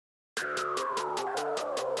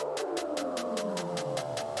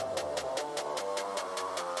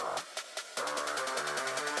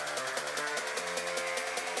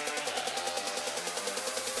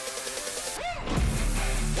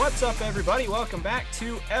What's up, everybody? Welcome back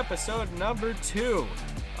to episode number 2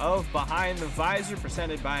 of Behind the Visor,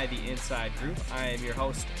 presented by the Inside Group. I am your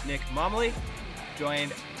host, Nick Mumley,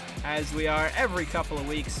 joined as we are every couple of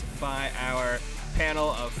weeks by our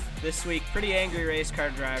panel of this week pretty angry race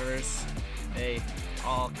car drivers. They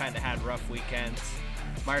all kind of had rough weekends.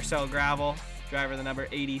 Marcel Gravel, driver of the number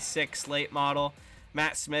 86 late model.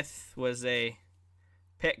 Matt Smith was a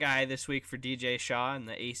pit guy this week for DJ Shaw in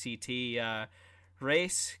the ACT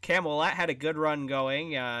race. Cam Ouellette had a good run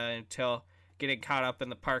going until getting caught up in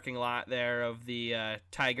the parking lot there of the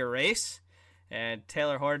Tiger race. And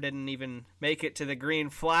Taylor Hoare didn't even make it to the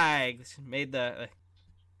green flag. Made the...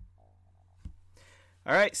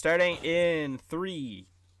 All right, starting in 3,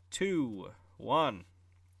 2, 1.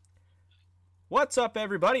 What's up,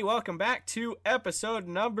 everybody? Welcome back to episode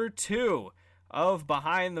number 2 of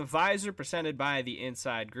Behind the Visor, presented by the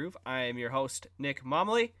Inside Group. I am your host, Nick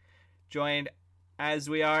Mumley, joined as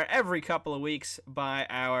we are every couple of weeks by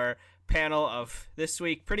our panel of this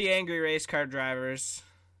week pretty angry race car drivers.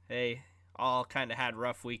 They all kind of had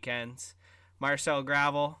rough weekends. Marcel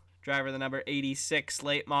Gravel, driver of the number 86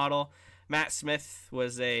 late model. Matt Smith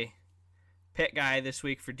was a pit guy this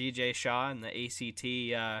week for DJ Shaw in the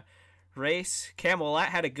ACT race. Cam Ouellette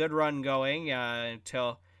had a good run going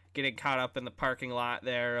until getting caught up in the parking lot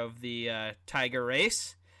there of the Tiger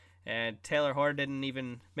race. And Taylor Hoare didn't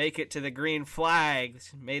even make it to the green flag.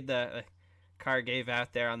 Made the car gave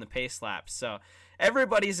out there on the pace lap. So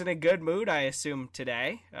everybody's in a good mood, I assume,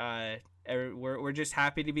 today. We're just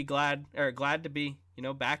happy to be glad to be,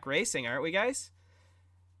 back racing, aren't we, guys?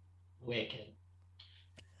 Wicked.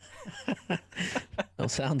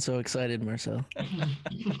 Don't sound so excited, Marcel.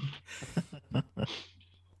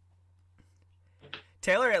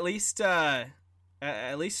 Taylor, at least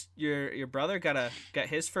your brother got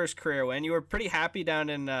his first career win. You were pretty happy down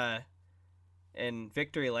in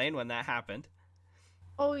Victory Lane when that happened.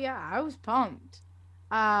 Oh yeah, I was pumped.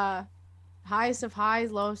 Highest of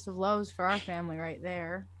highs, lowest of lows for our family right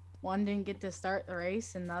there. One didn't get to start the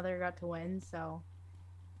race and the other got to win,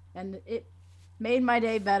 and it made my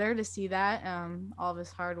day better to see that. All of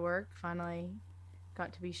his hard work finally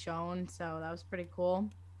got to be shown, so that was pretty cool.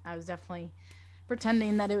 I was definitely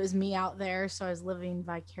pretending that it was me out there, so I was living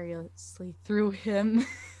vicariously through him.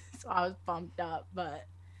 So I was pumped up, but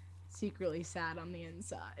secretly sad on the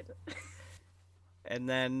inside. And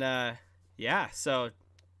then, so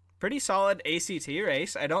pretty solid ACT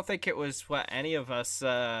race. I don't think it was what any of us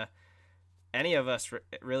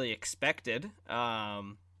really expected.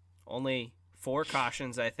 Only 4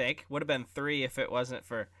 cautions, I think. Would have been 3 if it wasn't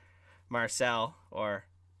for Marcel or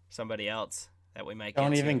somebody else that we might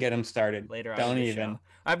don't even get him started later on. Don't even. Show.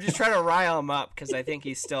 I'm just trying to rile him up because I think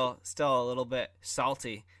he's still a little bit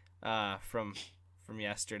salty from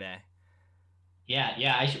yesterday. Yeah.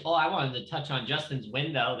 I wanted to touch on Justin's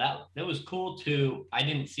win though. That was cool too. I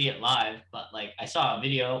didn't see it live, but I saw a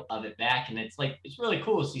video of it back, and it's really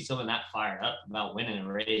cool to see someone that fired up about winning a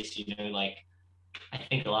race. I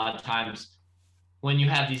think a lot of times when you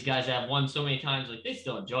have these guys that have won so many times, they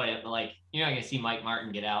still enjoy it, but you're not gonna see Mike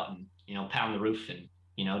Martin get out and pound the roof, and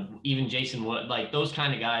even Jason Wood, those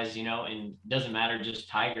kind of guys, and it doesn't matter, just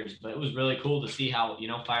Tigers. But it was really cool to see how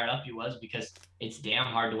fired up he was, because it's damn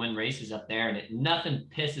hard to win races up there, and nothing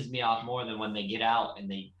pisses me off more than when they get out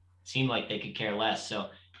and they seem like they could care less. So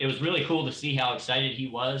it was really cool to see how excited he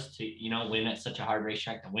was to win at such a hard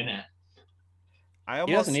racetrack to win at.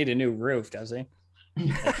 He doesn't need a new roof, does he?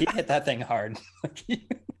 He hit that thing hard.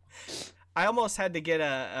 I almost had to get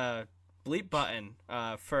a bleep button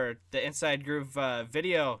for the Inside Groove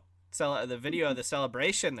video of the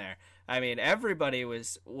celebration there. I mean, everybody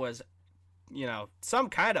was some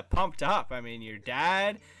kind of pumped up. I mean, your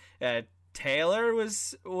dad, Taylor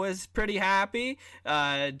was pretty happy.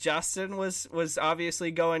 Justin was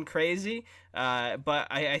obviously going crazy. But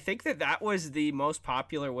I think that was the most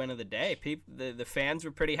popular win of the day. The fans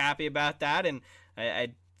were pretty happy about that, and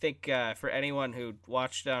I think for anyone who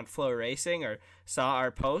watched on Flow Racing or saw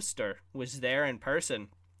our post or was there in person,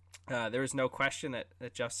 there was no question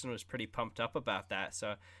that Justin was pretty pumped up about that.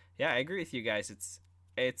 So yeah, I agree with you guys.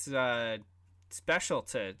 It's special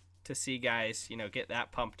to see guys get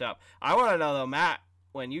that pumped up. I want to know though, Matt,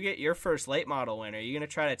 when you get your first late model win, are you going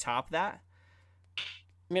to try to top that?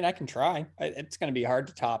 I mean, I can try. It's going to be hard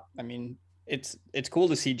to top. I mean, it's cool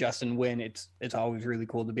to see Justin win. It's always really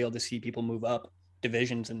cool to be able to see people move up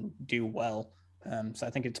divisions and do well. So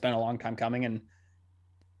I think it's been a long time coming, and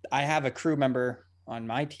I have a crew member on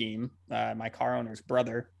my team, my car owner's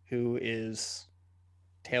brother, who is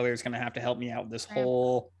Taylor's going to have to help me out with this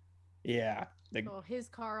whole, Well, his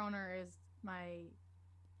car owner is my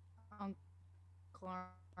uncle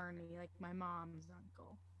Barney, like my mom's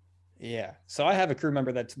uncle. Yeah. So I have a crew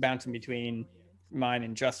member that's bouncing between mine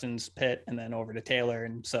and Justin's pit and then over to Taylor.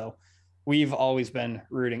 And so we've always been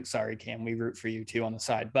rooting. Sorry, Cam, we root for you too on the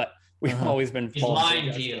side, but we've always been He's pulling for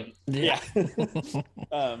lying to you. Justin.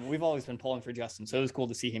 Yeah. We've always been pulling for Justin. So it was cool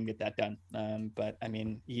to see him get that done. But I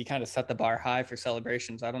mean, he kind of set the bar high for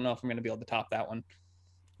celebrations. I don't know if I'm going to be able to top that one.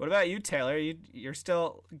 What about you, Taylor? You're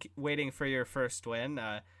still waiting for your first win.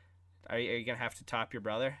 Are you going to have to top your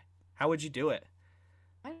brother? How would you do it?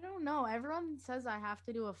 I don't know. Everyone says I have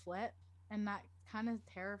to do a flip, and that kind of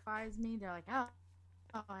terrifies me. They're like, oh,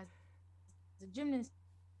 as a gymnast,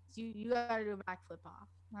 you got to do a backflip off.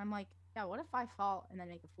 And I'm like, yeah, what if I fall and then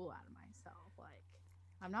make a fool out of myself? Like,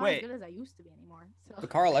 I'm not as good as I used to be anymore. So. But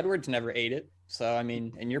Carl Edwards never ate it. So, I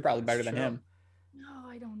mean, and you're probably better than him. No,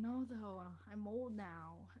 I don't know, though. I'm old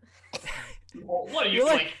now. What are you, You're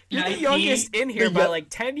like you're the 19? youngest in here by like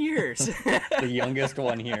 10 years. The youngest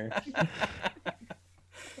one here.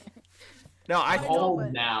 No, I know, old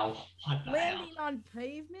but now. What the hell? landing on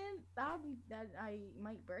pavement, that I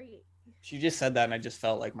might break. She just said that and I just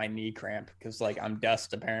felt like my knee cramp because like I'm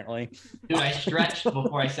dust apparently. Dude, I stretched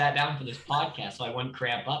before I sat down for this podcast so I wouldn't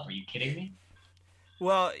cramp up. Are you kidding me?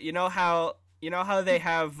 well, you know how they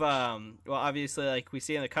have well, obviously, like we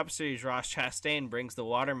see in the Cup Series, Ross Chastain brings the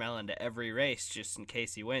watermelon to every race just in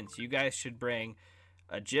case he wins. You guys should bring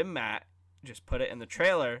a gym mat, just put it in the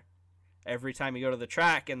trailer every time you go to the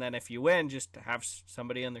track, and then if you win, just have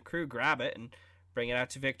somebody in the crew grab it and bring it out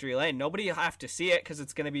to victory lane. Nobody will have to see it because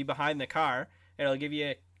it's going to be behind the car. It'll give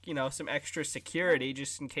you, some extra security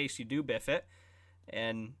just in case you do biff it.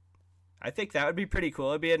 And I think that would be pretty cool.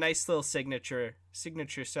 It'd be a nice little signature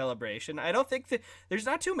celebration. I don't think that there's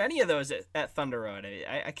not too many of those at Thunder Road.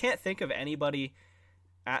 I can't think of anybody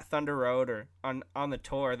at Thunder Road or on the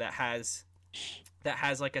tour that has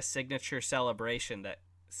like a signature celebration that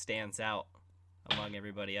stands out among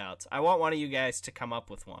everybody else. I want one of you guys to come up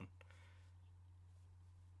with one.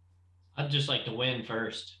 I'd just like to win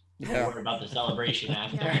first. Yeah. Worry about the celebration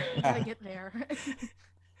after. Yeah, we gotta get there.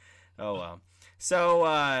 Oh well. So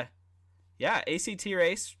ACT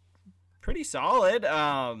race, pretty solid.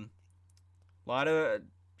 Lot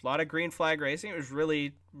of green flag racing. It was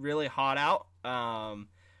really, really hot out.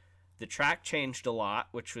 The track changed a lot,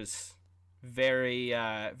 which was very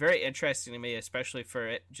very interesting to me, especially for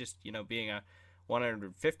it just being a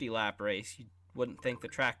 150 lap race. You wouldn't think the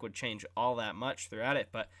track would change all that much throughout it,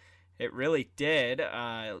 but it really did.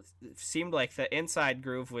 It seemed like the inside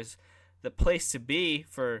groove was the place to be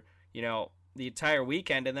for the entire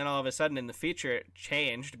weekend, and then all of a sudden in the feature it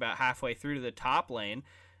changed about halfway through to the top lane.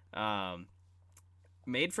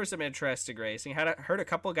 Made for some interesting racing. Heard a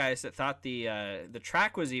couple guys that thought the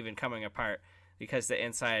track was even coming apart because the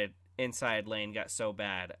inside lane got so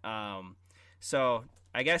bad. So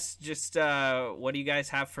I guess just what do you guys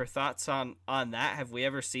have for thoughts on that? Have we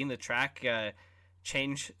ever seen the track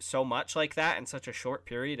change so much like that in such a short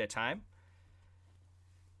period of time?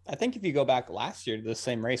 I think if you go back last year to the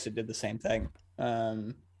same race, it did the same thing.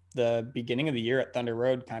 The beginning of the year at Thunder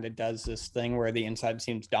Road kind of does this thing where the inside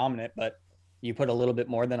seems dominant, but you put a little bit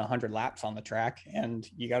more than 100 laps on the track and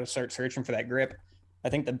you got to start searching for that grip. I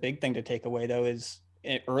think the big thing to take away though is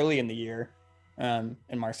early in the year, and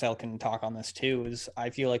Marcel can talk on this too, is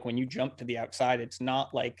I feel like when you jump to the outside, it's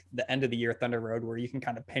not like the end of the year Thunder Road where you can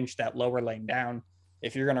kind of pinch that lower lane down.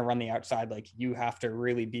 If you're going to run the outside, like you have to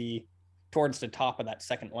really be towards the top of that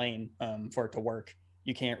second lane for it to work.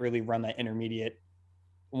 You can't really run that intermediate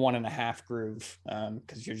 1.5 groove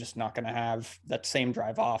because you're just not going to have that same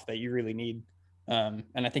drive off that you really need. And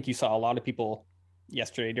I think you saw a lot of people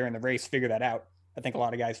yesterday during the race figure that out. I think a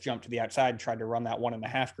lot of guys jumped to the outside, tried to run that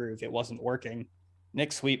 1.5 groove. It wasn't working.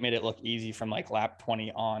 Nick Sweet made it look easy from like lap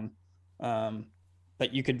 20 on.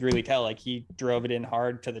 But you could really tell like he drove it in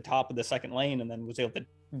hard to the top of the second lane and then was able to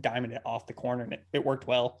diamond it off the corner, and it worked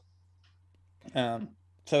well. So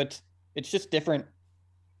it's just different.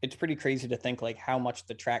 It's pretty crazy to think like how much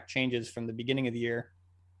the track changes from the beginning of the year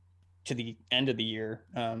to the end of the year.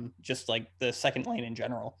 Just like the second lane in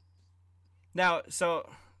general. Now, so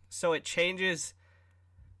it changes.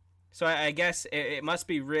 So I guess it must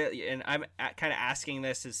be really, and I'm kind of asking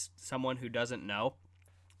this as someone who doesn't know,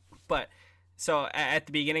 but so at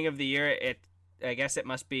the beginning of the year, I guess it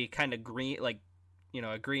must be kind of green, like,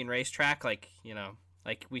 a green racetrack, like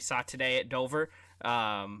we saw today at Dover.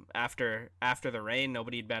 After the rain,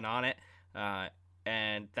 nobody had been on it,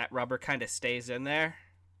 and that rubber kind of stays in there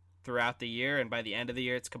throughout the year, and by the end of the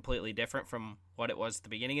year, it's completely different from what it was at the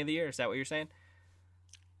beginning of the year. Is that what you're saying?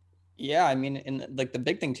 Yeah, I mean, and like the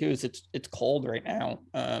big thing too is it's cold right now.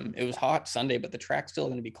 It was hot Sunday, but the track's still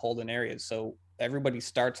going to be cold in areas. So everybody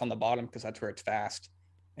starts on the bottom because that's where it's fast,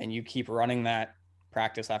 and you keep running that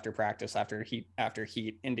practice after practice after heat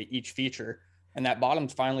into each feature, and that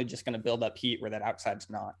bottom's finally just going to build up heat where that outside's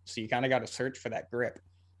not. So you kind of got to search for that grip.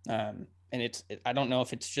 And I don't know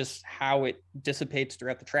if it's just how it dissipates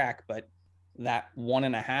throughout the track, but that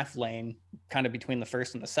 1.5 lane kind of between the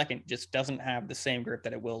first and the second just doesn't have the same grip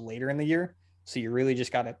that it will later in the year. So you really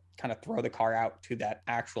just got to kind of throw the car out to that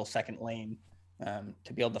actual second lane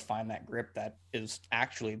to be able to find that grip that is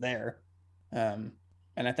actually there.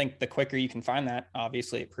 And I think the quicker you can find that,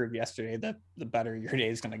 obviously it proved yesterday, the better your day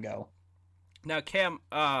is going to go. Now, Cam,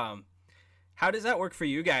 how does that work for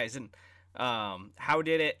you guys? And how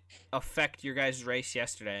did it affect your guys' race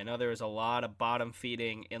yesterday? I know there was a lot of bottom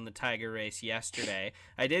feeding in the Tiger race yesterday.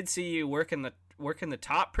 I did see you working the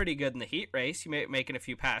top pretty good in the heat race. You making a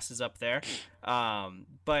few passes up there.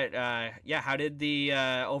 But how did the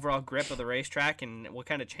overall grip of the racetrack, and what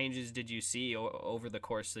kind of changes did you see over the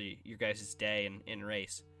course of your guys' day in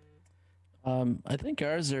race? I think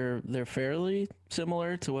they're fairly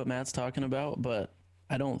similar to what Matt's talking about, but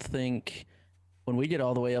I don't think when we get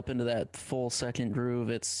all the way up into that full second groove,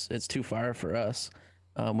 it's too far for us.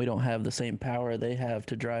 We don't have the same power they have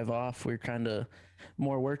to drive off. We're kind of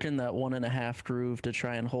more working that 1.5 groove to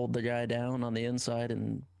try and hold the guy down on the inside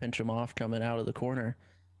and pinch him off coming out of the corner.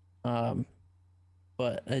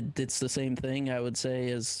 But it's the same thing, I would say,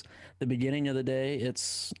 as the beginning of the day.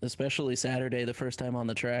 It's especially Saturday, the first time on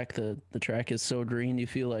the track. The track is so green, you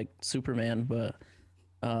feel like Superman. But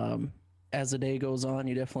as the day goes on,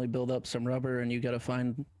 you definitely build up some rubber, and you got to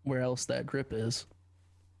find where else that grip is.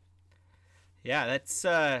 Yeah, that's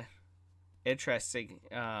interesting.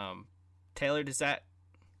 Taylor,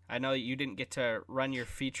 I know you didn't get to run your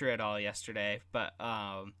feature at all yesterday, but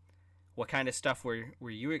what kind of stuff were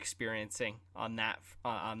you experiencing on that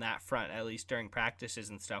front, at least during practices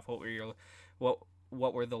and stuff? What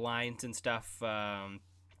were the lines and stuff? Where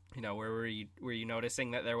were you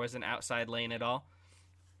noticing that there was an outside lane at all?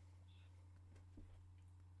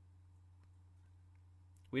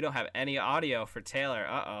 We don't have any audio for Taylor.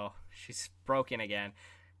 Uh-oh, she's broken again.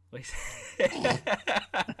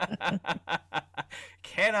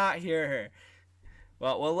 Cannot hear her.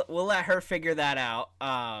 Well, we'll let her figure that out.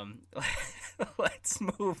 Let's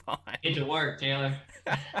move on. Get to work, Taylor.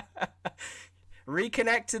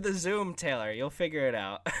 Reconnect to the Zoom, Taylor. You'll figure it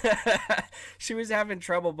out. She was having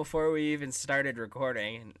trouble before we even started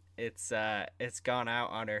recording, and it's gone out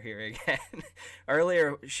on her here again.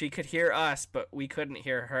 Earlier, she could hear us, but we couldn't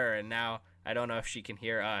hear her, and now I don't know if she can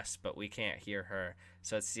hear us, but we can't hear her.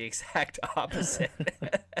 So it's the exact opposite.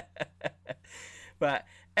 But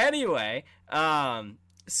anyway, MJ,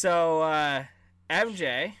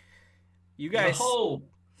 you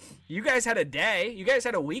guys had a day. You guys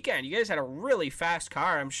had a weekend. You guys had a really fast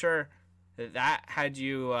car. I'm sure that had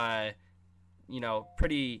you,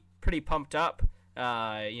 pretty pumped up.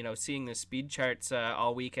 Seeing the speed charts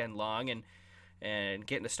all weekend long and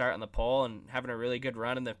getting to start on the pole and having a really good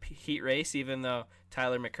run in the heat race, even though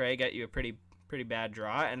Tyler McRae got you a pretty bad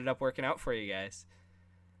draw. It ended up working out for you guys.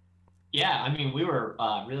 Yeah, I mean, we were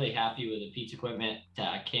really happy with the Pete's Equipment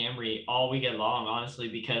Camry all weekend long, honestly,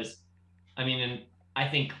 because, I mean, and I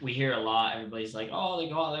think we hear a lot, everybody's like, oh, they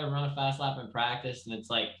go out there and run a fast lap in practice, and it's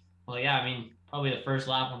like, well, yeah, I mean, probably the first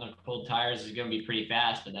lap on the cold tires is going to be pretty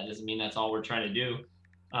fast, but that doesn't mean that's all we're trying to do.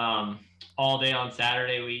 All day on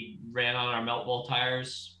Saturday, we ran on our melt bowl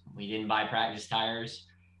tires. We didn't buy practice tires.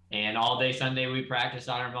 And all day Sunday, we practiced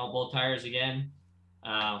on our melt bowl tires again.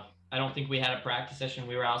 I don't think we had a practice session.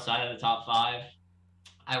 We were outside of the top 5.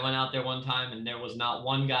 I went out there one time, and there was not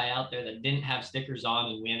one guy out there that didn't have stickers on,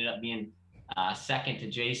 and we ended up being second to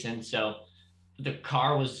Jason. So the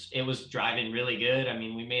car was driving really good. I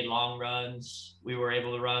mean, we made long runs. We were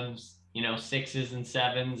able to run, 6s and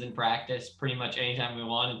 7s in practice pretty much anytime we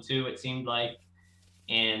wanted to, it seemed like.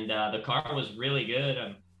 And the car was really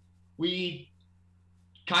good. We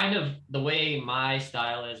kind of, the way my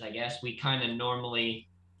style is, I guess, we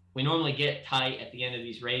normally get tight at the end of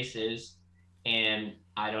these races, and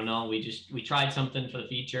I don't know, we tried something for the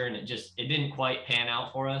feature, and it didn't quite pan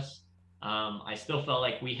out for us. I still felt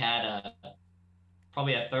like we had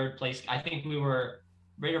probably a third place. I think we were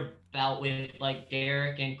right about with like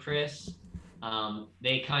Derek and Chris.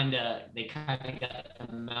 They kind of got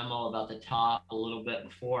a memo about the top a little bit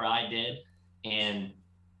before I did, and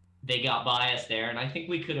they got by us there. And I think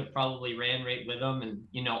we could have probably ran right with them, and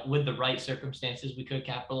with the right circumstances, we could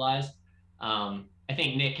capitalize. I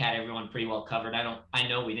think Nick had everyone pretty well covered. I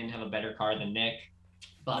know we didn't have a better car than Nick,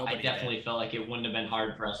 but nobody I definitely did. Felt like it wouldn't have been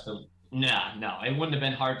hard for us to. No, it wouldn't have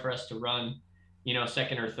been hard for us to run,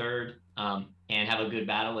 second or third. and have a good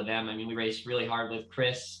battle with them. I mean, we raced really hard with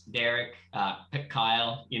Chris, Derek,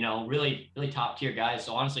 Kyle, really, really top tier guys.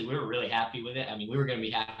 So honestly, we were really happy with it. I mean, we were going to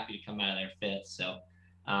be happy to come out of there fifth. So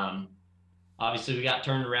obviously we got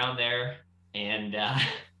turned around there, and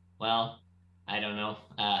well, I don't know.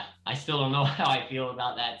 I still don't know how I feel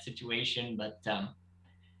about that situation, but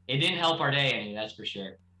it didn't help our day any, that's for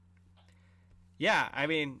sure. Yeah, I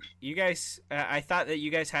mean, you guys. I thought that you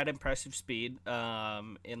guys had impressive speed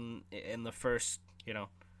in the first,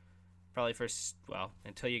 probably first. Well,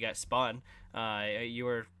 until you got spun, you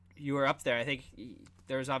were up there. I think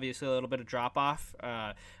there was obviously a little bit of drop off.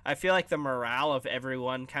 I feel like the morale of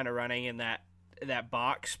everyone kind of running in that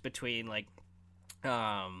box between like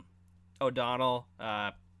O'Donnell,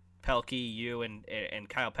 Pelkey, you, and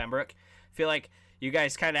Kyle Pembroke. I feel like you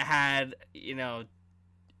guys kind of had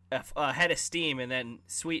a head of steam, and then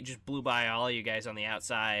Sweet just blew by all of you guys on the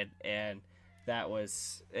outside, and that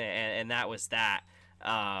was that.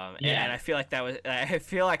 And I feel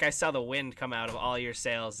like I saw the wind come out of all your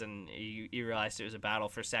sails, and you realized it was a battle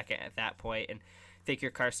for second at that point, and I think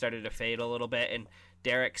your car started to fade a little bit, and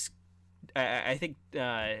I think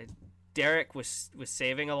Derek was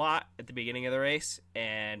saving a lot at the beginning of the race,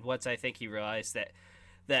 and once I think he realized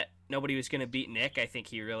that nobody was going to beat Nick, I think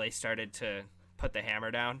he really started to put the hammer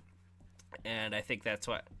down, and I think that's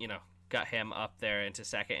what got him up there into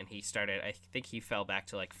second, and I think he fell back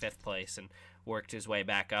to like fifth place and worked his way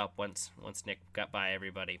back up once Nick got by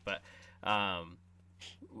everybody. But how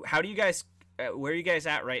do you guys where are you guys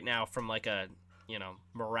at right now from like a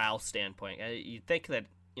morale standpoint? You'd think that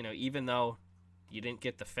even though you didn't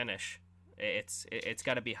get the finish, it's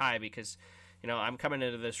got to be high, because I'm coming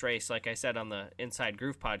into this race, like I said on the Inside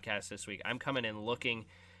Groove podcast this week, I'm coming in looking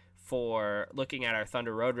at our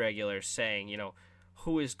Thunder Road regulars, saying,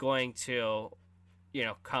 who is going to,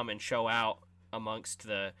 come and show out amongst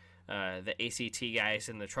the ACT guys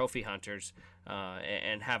and the trophy hunters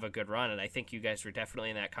and have a good run. And I think you guys were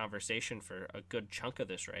definitely in that conversation for a good chunk of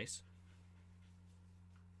this race.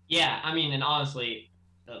 Yeah, I mean, and honestly,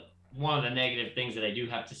 one of the negative things that I do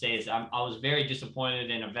have to say is I was very disappointed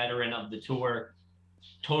in a veteran of the tour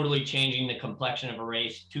totally changing the complexion of a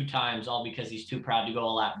race 2 times, all because he's too proud to go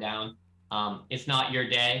a lap down. It's not your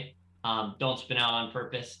day. Don't spin out on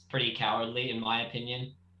purpose. Pretty cowardly, in my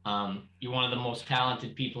opinion. You're one of the most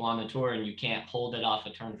talented people on the tour, and you can't hold it off a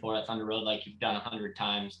turn 4 at Thunder Road like you've done 100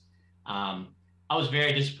 times. I was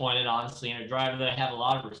very disappointed, honestly, in a driver that I have a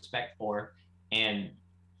lot of respect for. And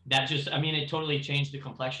that it totally changed the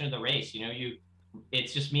complexion of the race.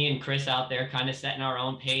 It's just me and Chris out there kind of setting our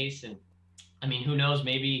own pace. And I mean, who knows,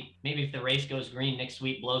 maybe if the race goes green, Nick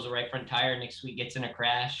Sweet blows a right front tire, Nick Sweet gets in a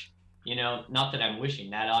crash. Not that I'm wishing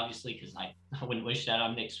that, obviously, because I wouldn't wish that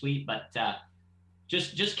on Nick Sweet, but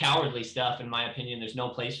just cowardly stuff, in my opinion. There's no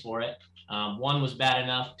place for it. 1 was bad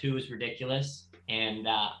enough, 2 was ridiculous, and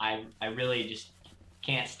I really just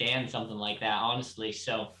can't stand something like that, honestly.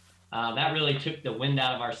 So that really took the wind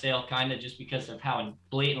out of our sail, kind of just because of how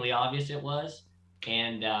blatantly obvious it was.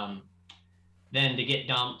 And then to get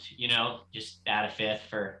dumped, just out of fifth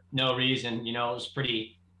for no reason, it was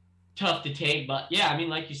pretty tough to take. But yeah, I mean,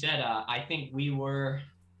 like you said, I think we were,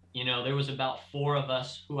 there was about 4 of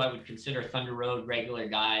us who I would consider Thunder Road regular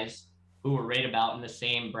guys who were right about in the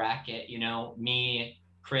same bracket, me,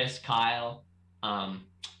 Chris, Kyle.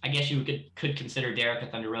 I guess you could consider Derek a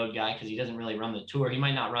Thunder Road guy because he doesn't really run the tour. He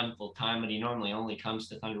might not run full time, but he normally only comes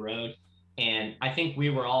to Thunder Road. And I think we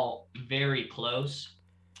were all very close.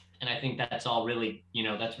 And I think that's all really,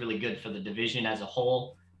 that's really good for the division as a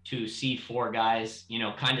whole, to see 4 guys,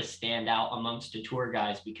 kind of stand out amongst the tour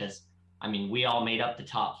guys, because I mean, we all made up the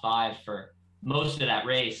top 5 for most of that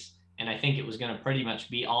race. And I think it was going to pretty much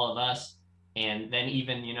be all of us. And then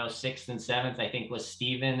even, 6th and 7th, I think, was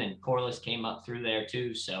Steven, and Corliss came up through there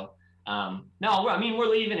too. So no, I mean, we're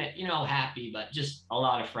leaving it, happy, but just a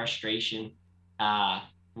lot of frustration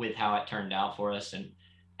with how it turned out for us. And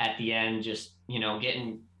at the end, just,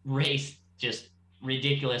 getting raced just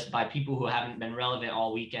ridiculous by people who haven't been relevant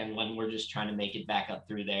all weekend when we're just trying to make it back up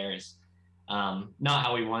through there is not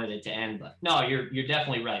how we wanted it to end. But no, you're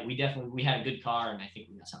definitely right. We had a good car, and I think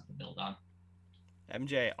we got something to build on.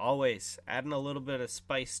 MJ always adding a little bit of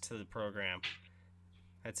spice to the program.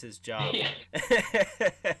 That's his job. Yeah.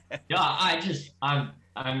 I'm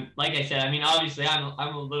like I said, I mean, obviously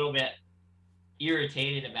I'm a little bit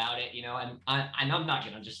irritated about it, and I'm not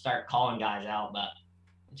going to just start calling guys out, but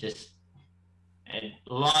just a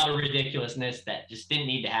lot of ridiculousness that just didn't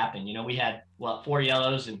need to happen. We had 4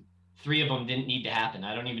 yellows, and 3 of them didn't need to happen.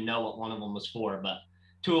 I don't even know what one of them was for, but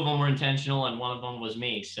 2 of them were intentional and one of them was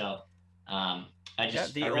me. So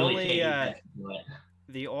the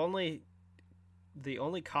only the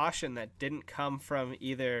only caution that didn't come from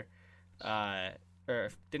either, or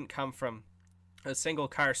didn't come from a single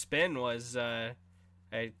car spin was a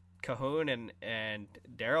Cahoon and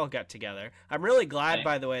Daryl got together. I'm really glad,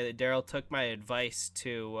 by the way, that Daryl took my advice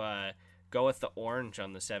to go with the orange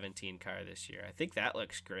on the 17 car this year. I think that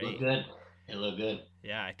looks great. Look good. It looked good.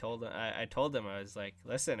 Yeah, I told him, I was like,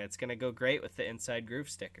 listen, it's gonna go great with the inside groove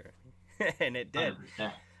sticker, and it did.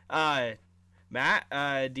 100%. Matt,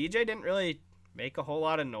 DJ didn't really make a whole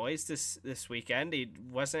lot of noise this weekend. He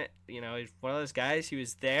wasn't, he's one of those guys. He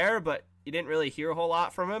was there, but you didn't really hear a whole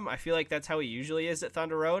lot from him. I feel like that's how he usually is at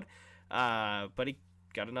Thunder Road. But he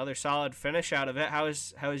got another solid finish out of it. How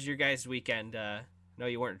was your guys' weekend? I know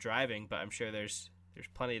you weren't driving, but I'm sure there's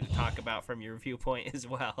plenty to talk about from your viewpoint as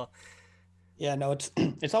well. Yeah, no,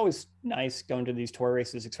 it's always nice going to these tour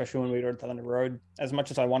races, especially when we go to Thunder Road. As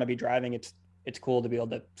much as I want to be driving, it's cool to be able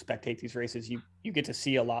to spectate these races. You get to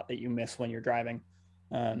see a lot that you miss when you're driving.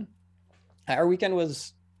 Our weekend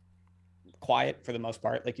was quiet for the most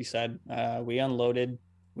part. Like you said, we unloaded.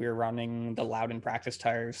 We were running the Loudon practice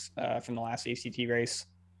tires from the last ACT race.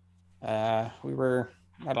 We were,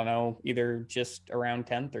 I don't know, either just around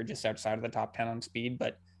 10th or just outside of the top 10 on speed,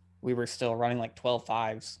 but we were still running like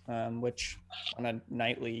 12.5s, which on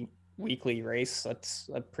a weekly race, that's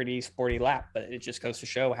a pretty sporty lap, but it just goes to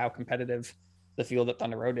show how competitive the field at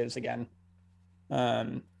Thunder Road is again.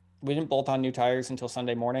 We didn't bolt on new tires until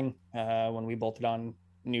Sunday morning when we bolted on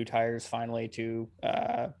new tires finally to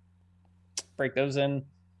break those in.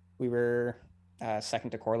 We were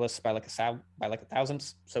second to Corliss by like a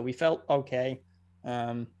thousandth, so we felt okay.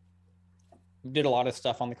 Did a lot of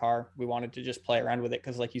stuff on the car. We wanted to just play around with it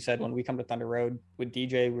because, like you said, when we come to Thunder Road with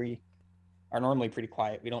DJ, we are normally pretty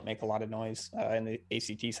quiet. We don't make a lot of noise in the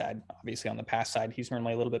ACT side. Obviously, on the pass side, he's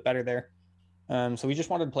normally a little bit better there. So we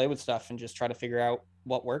just wanted to play with stuff and just try to figure out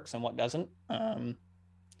what works and what doesn't.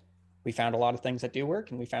 We found a lot of things that do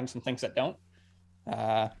work, and we found some things that don't.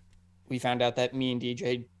 We found out that me and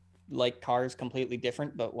DJ like cars completely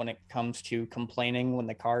different, but when it comes to complaining when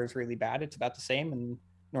the car is really bad, it's about the same. And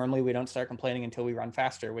normally we don't start complaining until we run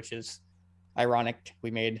faster, which is ironic.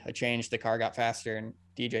 We made a change, the car got faster, and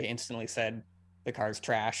DJ instantly said the car's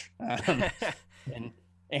trash. And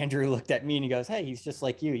Andrew looked at me and he goes, "Hey, he's just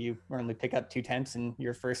like you. You normally pick up 2/10 and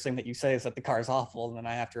your first thing that you say is that the car's awful. And then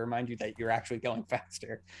I have to remind you that you're actually going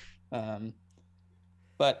faster."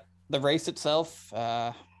 But the race itself,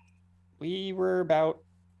 we were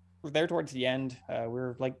there towards the end. We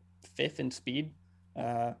were like 5th in speed.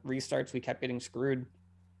 Restarts, we kept getting screwed.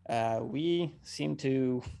 We seem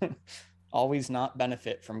to always not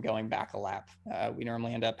benefit from going back a lap. We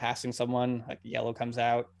normally end up passing someone, like yellow comes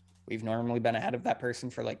out. We've normally been ahead of that person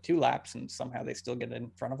for like 2 laps, and somehow they still get in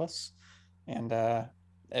front of us. And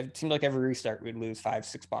it seemed like every restart we'd lose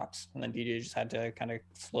 5-6 spots, and then DJ just had to kind of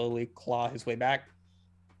slowly claw his way back.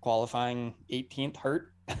 Qualifying 18th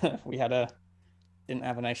hurt. We didn't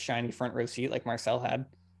have a nice shiny front row seat like Marcel had,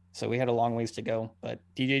 so we had a long ways to go. But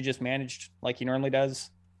DJ just managed like he normally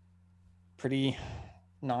does. Pretty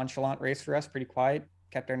nonchalant race for us, pretty quiet,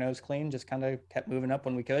 kept our nose clean, just kind of kept moving up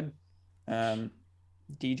when we could.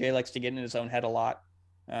 DJ likes to get in his own head a lot.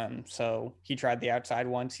 So he tried the outside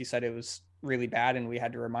once. He said it was really bad, and we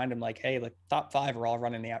had to remind him, like, hey, like top 5 are all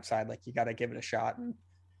running the outside. Like, you got to give it a shot. And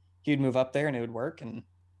he'd move up there and it would work. And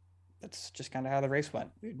that's just kind of how the race went.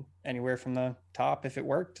 We'd anywhere from the top if it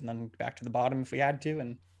worked, and then back to the bottom if we had to,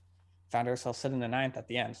 and found ourselves sitting in 9th at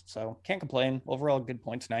the end. So can't complain. Overall, good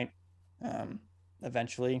points night.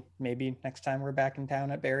 Eventually, maybe next time we're back in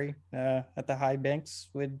town at Barrie at the High Banks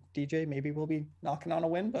with DJ, maybe we'll be knocking on a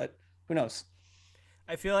win, but who knows?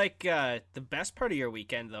 I feel like the best part of your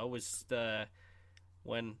weekend, though, was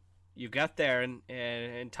when you got there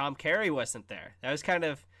and Tom Carey wasn't there. That was kind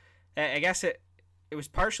of, I guess it was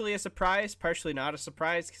partially a surprise, partially not a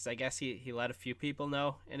surprise, because I guess he let a few people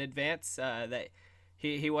know in advance that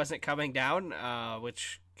he wasn't coming down,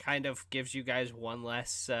 which kind of gives you guys one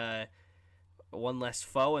less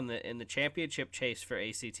foe in the championship chase for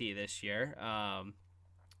ACT this year.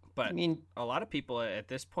 But I mean, a lot of people at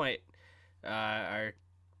this point are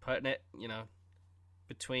putting it,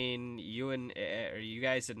 between you and or you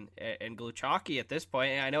guys and Gluchaki at this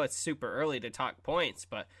point. And I know it's super early to talk points,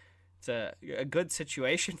 but it's a good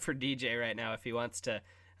situation for DJ right now if he wants to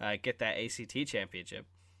get that ACT championship.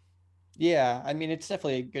 Yeah, I mean, it's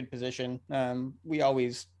definitely a good position. We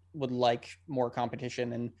always would like more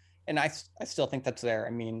competition, and I still think that's there. I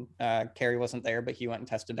mean, Carey wasn't there, but he went and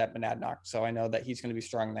tested at Monadnock, so I know that he's going to be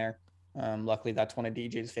strong there. Luckily, that's one of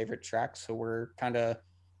DJ's favorite tracks, so we're kind of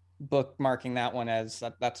bookmarking that one as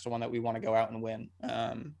that's the one that we want to go out and win.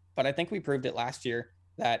 But I think we proved it last year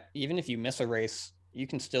that even if you miss a race, you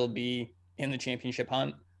can still be in the championship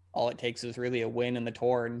hunt. All it takes is really a win in the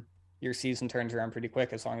Tour, and your season turns around pretty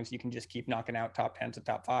quick as long as you can just keep knocking out top 10s and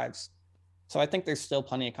top 5s. So I think there's still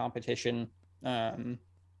plenty of competition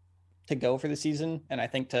to go for the season. And I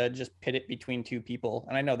think to just pit it between two people,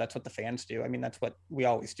 and I know that's what the fans do. I mean, that's what we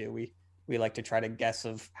always do. We like to try to guess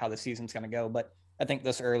of how the season's going to go. But I think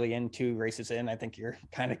this early in, 2 races in, I think you're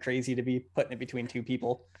kind of crazy to be putting it between 2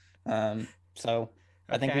 people. So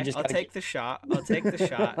I think we just I'll take the shot.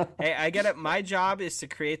 Hey, I get it. My job is to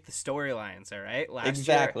create the storylines, all right?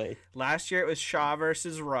 Last year it was Shaw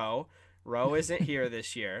versus Rowe. Rowe isn't here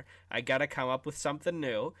this year. I got to come up with something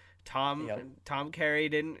new. Tom Carey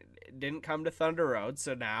didn't come to Thunder Road,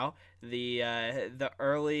 so now the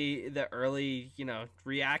early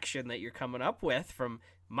reaction that you're coming up with from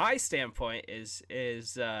my standpoint is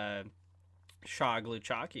Shaw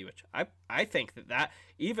Gluchaki, which I think that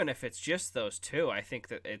even if it's just those two, I think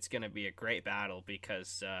that it's going to be a great battle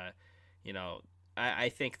because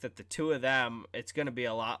I think that the two of them, it's going to be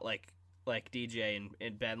a lot like DJ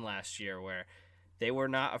and Ben last year, where they were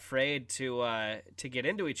not afraid to get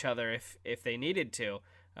into each other if they needed to,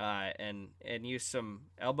 and use some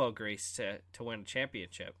elbow grease to win a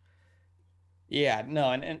championship. Yeah,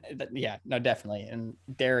 no, no, definitely. And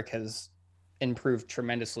Derek has improved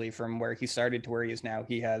tremendously from where he started to where he is now.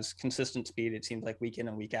 He has consistent speed, it seems like, week in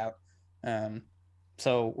and week out.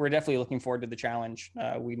 So we're definitely looking forward to the challenge.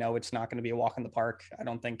 We know it's not going to be a walk in the park. I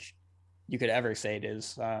don't think you could ever say it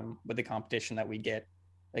is, with the competition that we get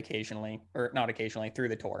occasionally, or not occasionally, through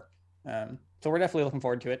the Tour. So we're definitely looking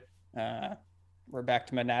forward to it. We're back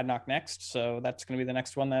to Monadnock next, so that's going to be the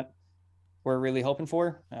next one that we're really hoping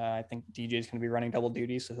for. I think DJ is going to be running double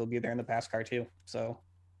duty, so he'll be there in the pass car too. So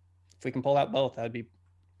if we can pull out both, that'd be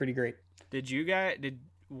pretty great.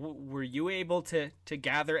 Were you able to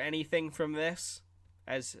gather anything from this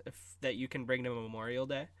that you can bring to Memorial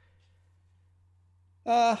Day?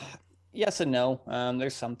 Yes and no.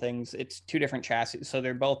 There's some things. It's 2 different chassis, so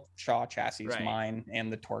they're both Shaw chassis, right? Mine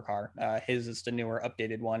and the Tour car. His is the newer,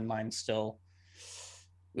 updated one. Mine's still,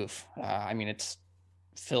 it's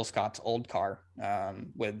Phil Scott's old car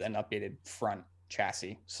with an updated front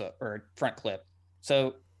chassis, or front clip.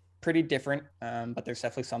 So pretty different, but there's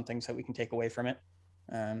definitely some things that we can take away from it.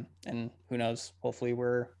 And who knows? Hopefully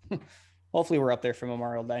we're up there for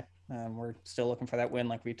Memorial Day. We're still looking for that win,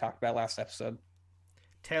 like we talked about last episode.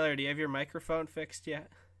 Taylor, do you have your microphone fixed yet?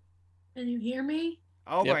 Can you hear me?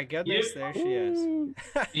 Oh, yep. My goodness, there she is.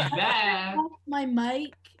 She's back. My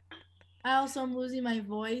mic. I also am losing my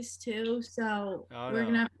voice too, so we're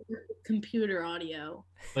gonna have to work with computer audio.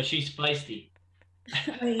 But she's feisty.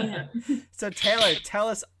 Yeah. So Taylor, tell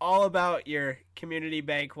us all about your Community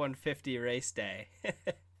Bank 150 race day.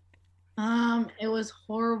 It was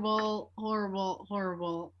horrible.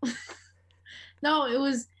 No, it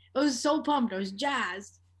was so pumped. I was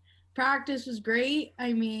jazzed. Practice was great.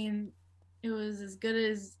 I mean, it was as good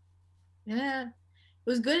as, it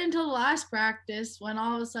was good until the last practice, when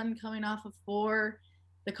all of a sudden, coming off of 4,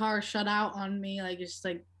 the car shut out on me,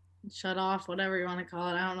 shut off, whatever you want to call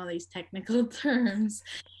it. I don't know these technical terms.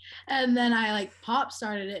 And then I pop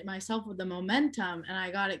started it myself with the momentum, and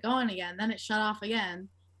I got it going again. Then it shut off again.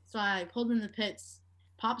 So I pulled in the pits,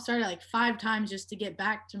 pop started 5 times just to get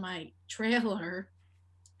back to my trailer.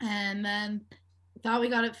 And then I thought we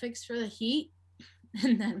got it fixed for the heat.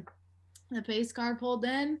 And then the pace car pulled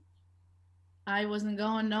in. I wasn't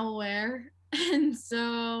going nowhere. And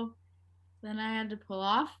so then I had to pull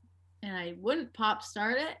off, and I wouldn't pop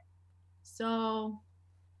start it. So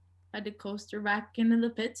I had to coaster back into the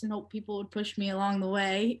pits and hope people would push me along the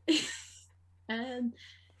way. And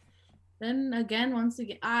then once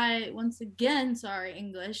again, sorry,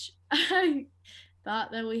 English, I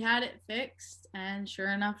thought that we had it fixed, and sure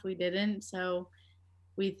enough, we didn't. So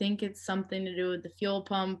we think it's something to do with the fuel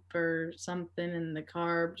pump or something, and the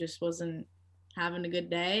carb just wasn't having a good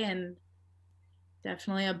day, and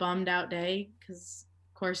definitely a bummed out day because,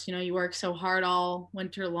 of course, you work so hard all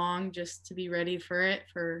winter long just to be ready for it,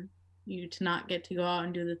 for you to not get to go out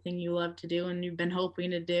and do the thing you love to do and you've been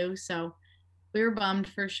hoping to do. So we were bummed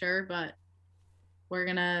for sure, but we're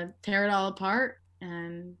going to tear it all apart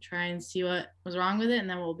and try and see what was wrong with it, and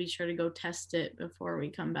then we'll be sure to go test it before we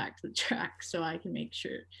come back to the track so I can be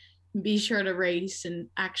sure to race and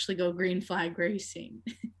actually go green flag racing.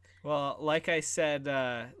 Well, like I said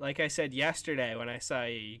yesterday when I saw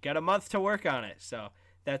you got a month to work on it. So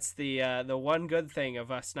that's the one good thing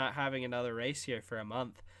of us not having another race here for a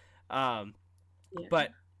month. Yeah.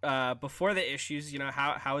 But before the issues,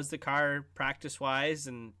 how is the car practice wise,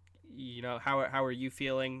 and how are you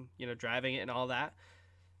feeling, driving it and all that?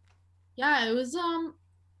 Yeah, it was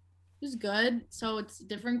It was good. So it's a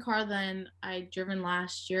different car than I driven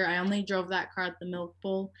last year. I only drove that car at the Milk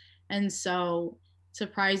Bowl, and so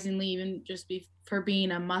surprisingly, even just for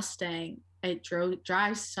being a Mustang, it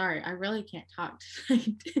drives. Sorry, I really can't talk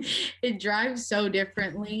tonight. It drives so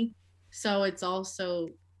differently. So it's also,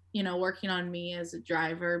 working on me as a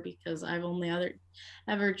driver because I've only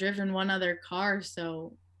ever driven one other car.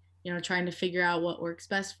 So, trying to figure out what works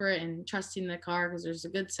best for it and trusting the car because there's a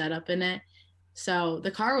good setup in it. So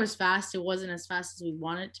the car was fast. It wasn't as fast as we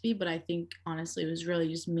wanted it to be, but I think honestly it was really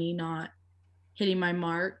just me not hitting my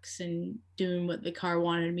marks and doing what the car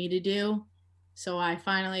wanted me to do. So I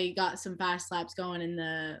finally got some fast laps going in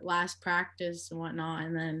the last practice and whatnot.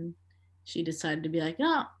 And then she decided to be like,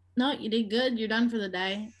 no, you did good. You're done for the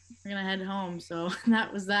day. We're going to head home. So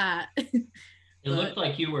that was that. It looked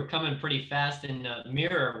like you were coming pretty fast in the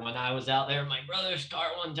mirror when I was out there in my brother's car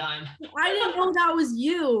one time. I didn't know that was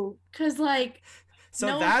you, because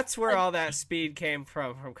So that's where all that speed came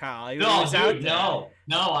from Kyle. He No, was out dude, there.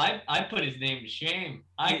 no. I put his name to shame.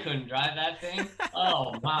 I couldn't drive that thing.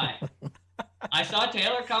 Oh my! I saw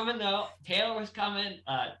Taylor coming though. Taylor was coming.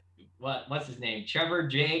 What's his name? Trevor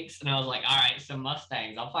Jakes, and I was like, all right, some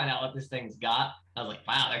Mustangs. I'll find out what this thing's got. I was like,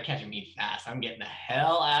 wow, they're catching me fast. I'm getting the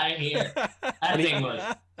hell out of here. That thing was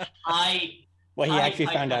What he actually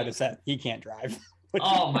found out is that he can't drive.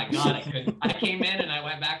 Oh my God, I couldn't. I came in and I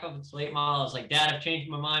went back up to late model. I was like, Dad, I've changed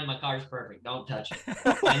my mind. My car's perfect. Don't touch it.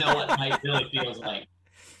 I know what life really feels like.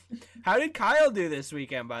 How did Kyle do this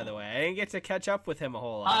weekend, by the way? I didn't get to catch up with him a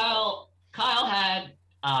whole lot. Kyle had,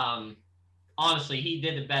 honestly, he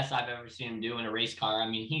did the best I've ever seen him do in a race car. I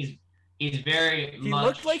mean, he's very He much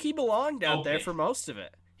looked like he belonged out there focused. for most of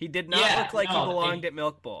it. He did not look like he belonged at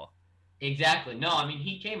Milk Bowl. Exactly. No, I mean,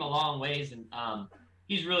 he came a long ways, and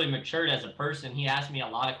he's really matured as a person. He asked me a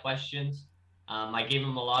lot of questions. I gave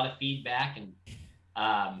him a lot of feedback, and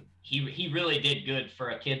he really did good for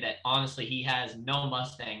a kid that, honestly, he has no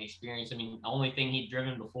Mustang experience. I mean, the only thing he'd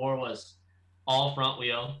driven before was all front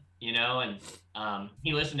wheel, and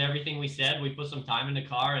he listened to everything we said. We put some time in the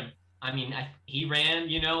car, and I mean, he ran,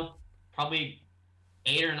 probably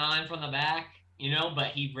 8 or 9 from the back, but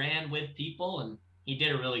he ran with people, and he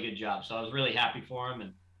did a really good job. So I was really happy for him,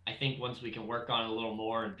 and I think once we can work on it a little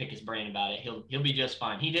more and pick his brain about it, he'll be just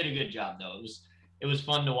fine. He did a good job though. It was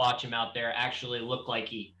fun to watch him out there actually look like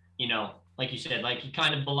he, like you said, like he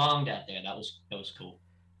kind of belonged out there. That was cool.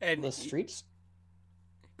 And The streets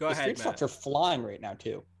go street ahead, stocks Matt. are flying right now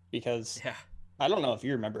too, because Yeah. I don't know if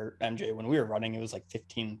you remember, MJ, when we were running, it was like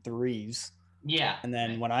 15.3s. Yeah. And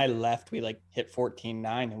then when I left, we hit 14.9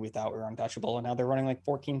 and we thought we were untouchable. And now they're running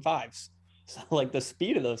 14.5s. So the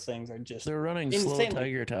speed of those things are just, They're running slow insanely-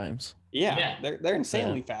 tiger times. yeah. They're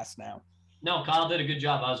insanely fast now. No, Kyle did a good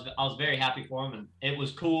job. I was very happy for him, and it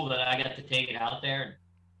was cool that I got to take it out there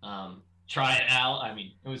and try it out. I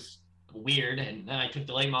mean, it was weird, and then I took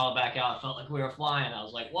the late model back out. I felt like we were flying. I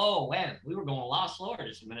was like, whoa, man, we were going a lot slower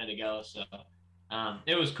just a minute ago. So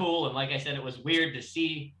it was cool, and like I said, it was weird to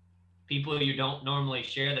see people you don't normally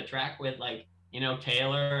share the track with, like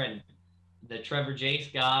Taylor and the Trevor Jakes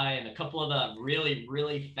guy, and a couple of the really,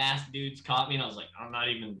 really fast dudes caught me, and I was like, I'm not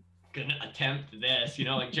even gonna attempt this,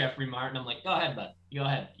 like Jeffrey Martin. I'm like, go ahead, bud. Go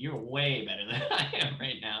ahead. You're way better than I am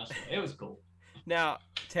right now. So it was cool. Now,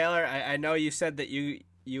 Taylor, I know you said that you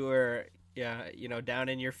were down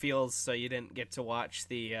in your fields, so you didn't get to watch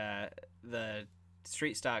the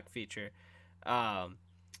street stock feature.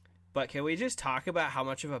 But can we just talk about how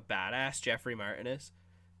much of a badass Jeffrey Martin is?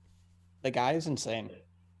 The guy is insane.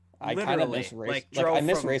 I kind of Literally, miss racing. drove I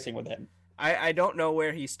miss from- racing with him. I don't know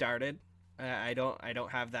where he started. I don't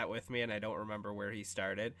have that with me, and I don't remember where he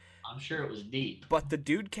started. I'm sure it was deep. But the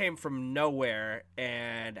dude came from nowhere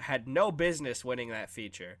and had no business winning that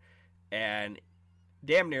feature, and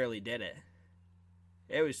damn nearly did it.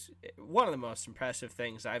 It was one of the most impressive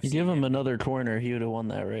things I've You seen. give him another corner, he would have won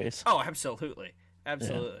that race. Oh, absolutely.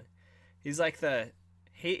 He's like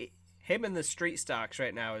him in the street stocks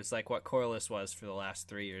right now is like what Corliss was for the last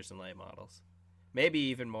 3 years in late models. Maybe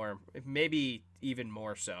even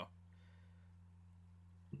more so.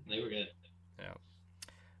 They were good.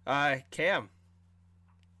 Cam,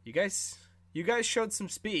 you guys showed some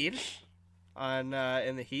speed on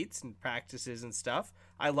in the heats and practices and stuff.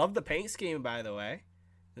 I love the paint scheme, by the way.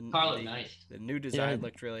 Car looked nice. The new design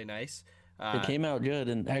looked really nice. It came out good,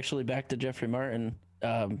 and actually back to Jeffrey Martin.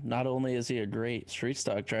 Not only is he a great street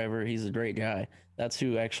stock driver, he's a great guy. That's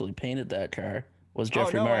who actually painted that car, was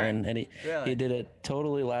Jeffrey no way. Martin, and Really? he did it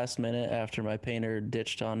totally last minute after my painter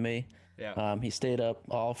ditched on me. Yeah. He stayed up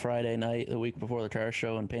all Friday night, the week before the car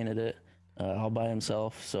show, and painted it all by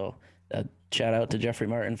himself. So Shout out to Jeffrey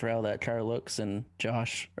Martin for how that car looks, and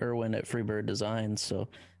Josh Irwin at Freebird Designs. So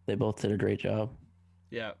they both did a great job.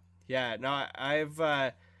 Yeah. No,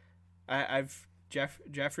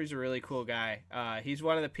 Jeffrey's a really cool guy. He's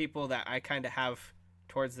one of the people that I kind of have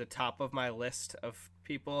towards the top of my list of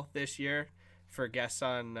people this year for guests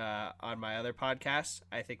on my other podcast.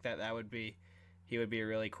 I think he would be a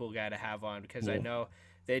really cool guy to have on, because I know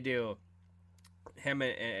they do, him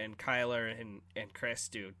and Kyler and Chris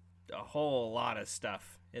do a whole lot of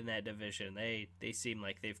stuff in that division. They seem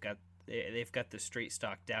like they've got the street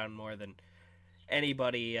stock down more than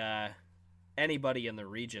anybody in the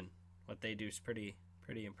region. What they do is pretty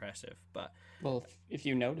impressive. But well, if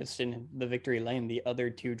you noticed in the victory lane, the other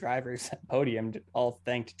two drivers at podium all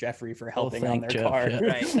thanked Jeffrey for helping on their Jeff, car. yeah.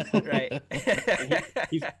 Right.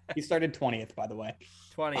 He started 20th, by the way.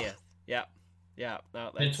 20th. Yeah.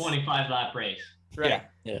 No, The 25 lap race. Right.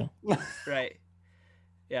 Yeah. Right.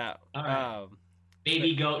 Yeah. All right.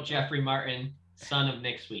 Baby goat Jeffrey Martin, son of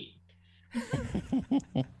Nick Sweet.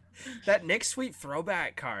 That Nick Sweet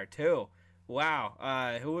throwback car too.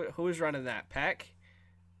 Wow. Who was running that? Peck?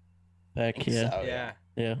 Heck yeah. So,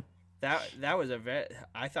 Yeah. That was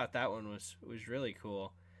I thought that one was really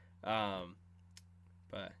cool.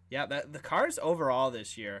 But yeah, the cars overall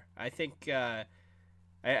this year, I think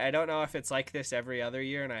I don't know if it's like this every other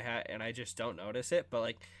year, and I just don't notice it, but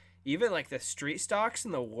like even like the street stocks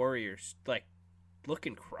and the Warriors like look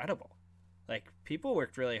incredible. Like people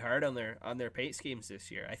worked really hard on their paint schemes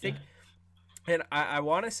this year, I think. And I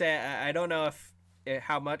want to say I don't know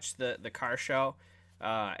how much the car show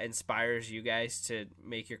inspires you guys to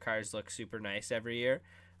make your cars look super nice every year,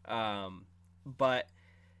 but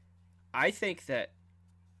I think that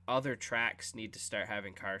other tracks need to start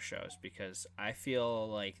having car shows, because I feel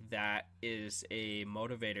like that is a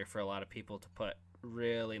motivator for a lot of people to put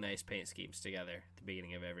really nice paint schemes together at the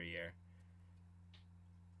beginning of every year.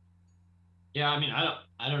 Yeah, I mean,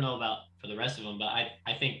 I don't know about for the rest of them, but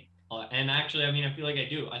I think, and actually, I mean, I feel like I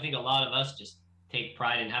do. I think a lot of us just take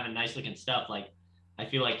pride in having nice looking stuff. Like, I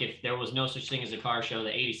feel like if there was no such thing as a car show,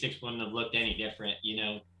 the 86 wouldn't have looked any different. You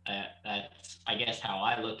know, that's, I guess, how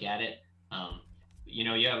I look at it. You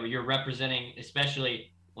know, you're representing,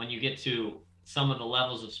 especially when you get to some of the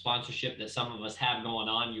levels of sponsorship that some of us have going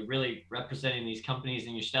on, you're really representing these companies,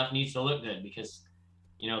 and your stuff needs to look good, because,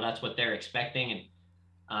 you know, that's what they're expecting.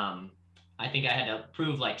 And I think I had to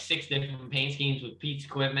prove like 6 different paint schemes with Pete's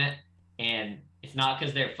equipment, and it's not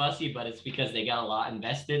because they're fussy, but it's because they got a lot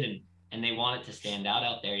invested, and they want it to stand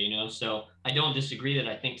out there, you know? So I don't disagree that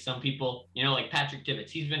I think some people, you know, like Patrick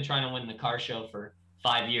Tibbetts, he's been trying to win the car show for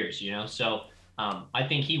 5 years, you know? So I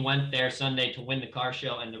think he went there Sunday to win the car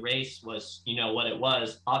show, and the race was, you know, what it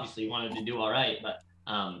was. Obviously, he wanted to do all right, but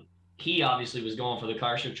he obviously was going for the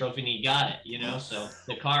car show trophy, and he got it, you know? So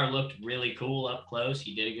the car looked really cool up close.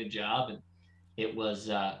 He did a good job, and it was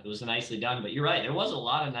nicely done. But you're right, there was a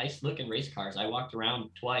lot of nice looking race cars. I walked around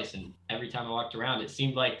twice, and every time I walked around, it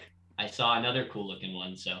seemed like I saw another cool looking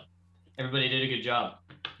one. So everybody did a good job.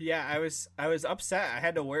 Yeah, I was upset. I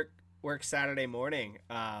had to work Saturday morning,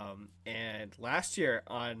 and last year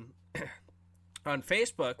on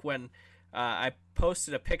Facebook, when I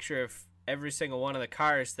posted a picture of every single one of the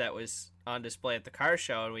cars that was on display at the car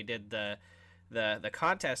show, and we did the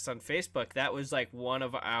contest on Facebook, that was like one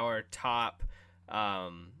of our top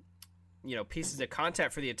pieces of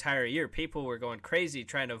content for the entire year. People were going crazy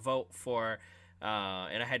trying to vote for,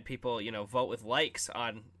 and I had people, vote with likes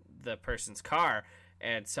on the person's car.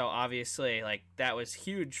 And so obviously, like, that was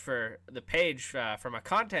huge for the page from a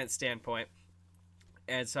content standpoint.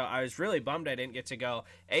 And so I was really bummed I didn't get to go,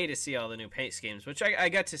 to see all the new paint schemes, which I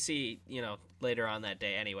got to see, later on that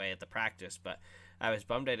day anyway at the practice. But I was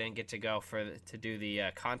bummed I didn't get to go to do the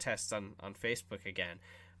contests on Facebook again.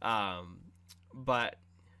 But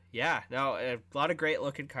yeah, no, a lot of great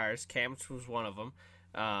looking cars. Cam's was one of them.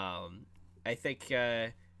 I think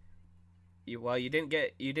you didn't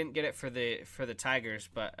get it for the Tigers,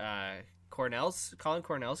 but Colin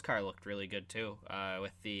Cornell's car looked really good too,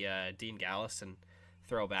 with the Dean Gallison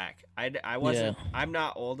throwback. I wasn't. Yeah. I'm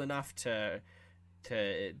not old enough to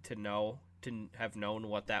have known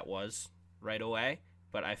what that was right away,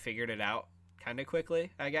 but I figured it out kind of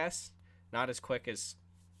quickly, I guess. Not as quick as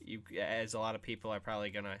a lot of people are probably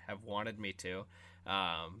gonna have wanted me to.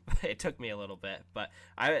 It took me a little bit, but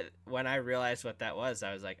when I realized what that was,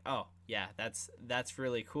 I was like, oh yeah, that's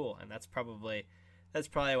really cool, and that's probably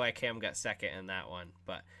why Cam got second in that one.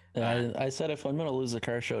 But I said if I'm gonna lose a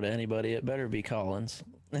car show to anybody, it better be Collins,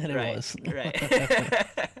 and it was right.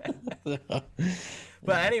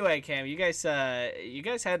 But anyway, Cam, you guys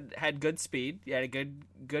had good speed. You had a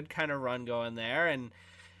good kind of run going there, and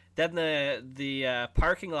the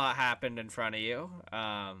parking lot happened in front of you.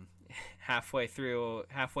 Halfway through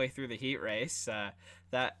the heat race,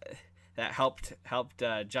 that helped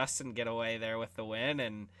Justin get away there with the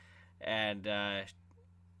win, and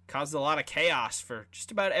caused a lot of chaos for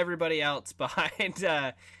just about everybody else behind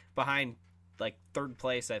like third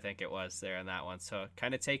place, I think it was there in that one. So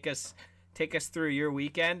kind of take us through your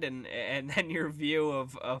weekend and then your view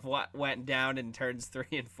of what went down in turns 3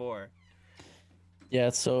 and 4.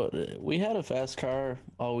 Yeah, so we had a fast car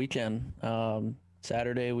all weekend.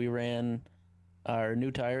 Saturday we ran our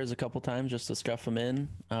new tires a couple times just to scuff them in,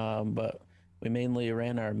 but we mainly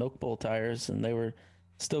ran our Milk Bowl tires, and they were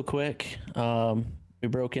still quick. We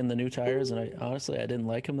broke in the new tires, and I didn't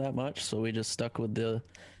like them that much, so we just stuck with the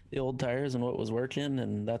old tires and what was working,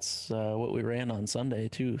 and that's what we ran on Sunday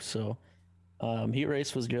too. So heat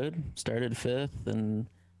race was good. Started 5th and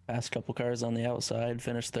passed a couple cars on the outside,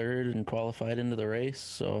 finished 3rd, and qualified into the race.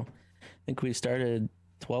 So I think we started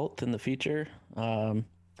 12th in the feature,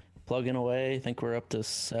 plugging away. I think we're up to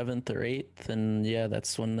 7th or 8th, and yeah,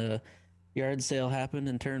 that's when the yard sale happened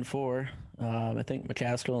in turn 4. I think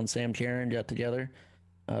McCaskill and Sam Karen got together.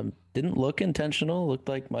 Didn't look intentional. Looked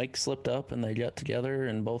like Mike slipped up and they got together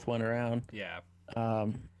and both went around. Yeah.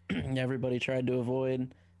 Everybody tried to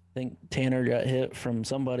avoid. I think Tanner got hit from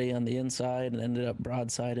somebody on the inside and ended up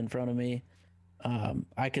broadside in front of me.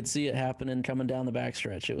 I could see it happening coming down the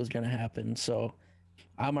backstretch. It was going to happen. So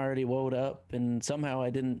I'm already woed up, and somehow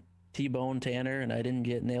I didn't T-bone Tanner, and I didn't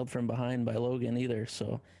get nailed from behind by Logan either.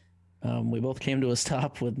 So we both came to a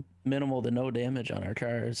stop with minimal to no damage on our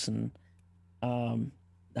cars, and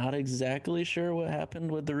not exactly sure what happened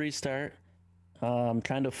with the restart.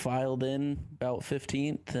 Kind of filed in about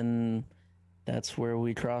 15th, and that's where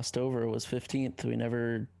we crossed over, was 15th. We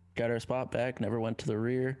never got our spot back, never went to the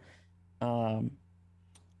rear. Kind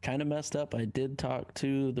of messed up. I did talk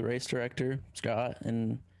to the race director, Scott,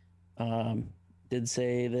 and did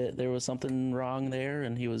say that there was something wrong there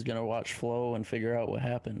and he was going to watch flow and figure out what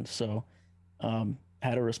happened. So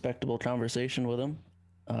had a respectable conversation with him.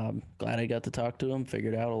 Glad I got to talk to him,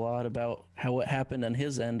 figured out a lot about what happened on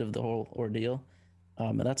his end of the whole ordeal.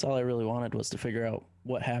 And that's all I really wanted, was to figure out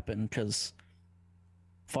what happened, because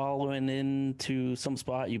following into some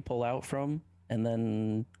spot you pull out from and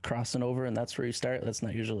then crossing over and that's where you start, that's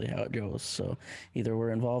not usually how it goes. So either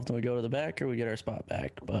we're involved and we go to the back, or we get our spot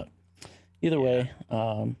back. But either way,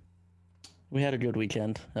 we had a good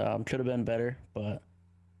weekend. Could have been better, but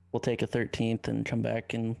we'll take a 13th and come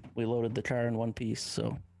back, and we loaded the car in one piece.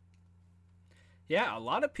 So yeah, a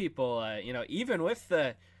lot of people, even with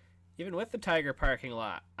the Tiger parking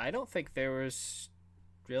lot, I don't think there was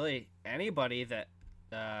really anybody that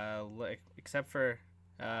except for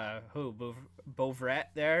Beauvret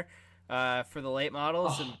there for the late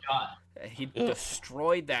models, and he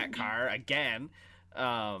destroyed that car again.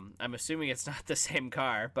 I'm assuming it's not the same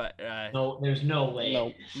car, but no, there's no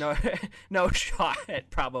way. No shot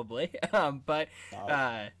probably. But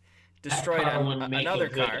destroyed another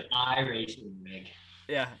car. iRacing rig.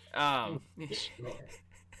 Yeah.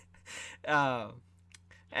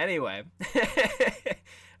 Anyway,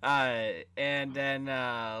 and then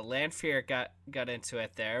Lanfear got into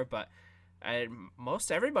it there, but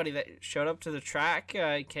most everybody that showed up to the track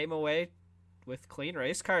came away with clean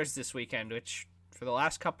race cars this weekend, which for the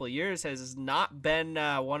last couple of years has not been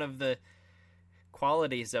one of the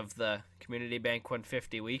qualities of the Community Bank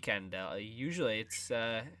 150 weekend. Usually it's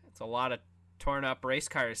a lot of torn up race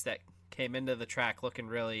cars that came into the track looking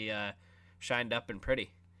really shined up and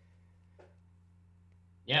pretty.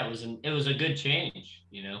 Yeah, it was a good change.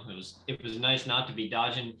 It was nice not to be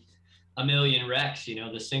dodging a million wrecks.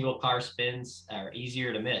 The single car spins are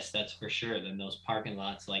easier to miss, that's for sure, than those parking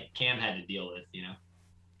lots like Cam had to deal with.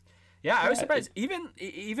 Yeah, I was surprised. Even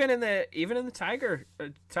in the Tiger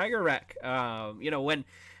wreck, when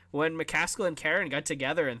McCaskill and Karen got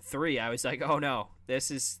together in 3, I was like, oh no,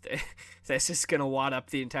 this is gonna wad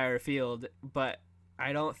up the entire field. But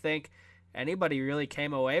I don't think anybody really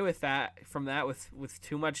came away with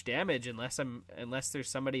too much damage, unless there's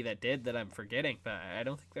somebody that did that I'm forgetting. But I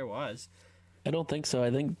don't think there was. I don't think so. I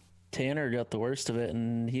think Tanner got the worst of it,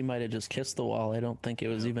 and he might have just kissed the wall. I don't think it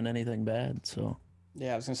was even anything bad. So.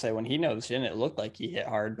 Yeah, I was gonna say, when he noticed it looked like he hit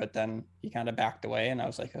hard, but then he kind of backed away, and I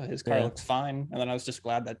was like, oh, his car looks fine. And then I was just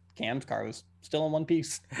glad that Cam's car was still in one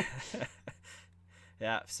piece.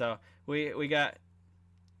 Yeah, so we got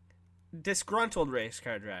disgruntled race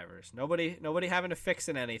car drivers. Nobody having to fix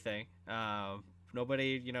anything.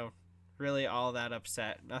 Nobody, really all that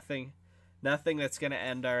upset. Nothing that's gonna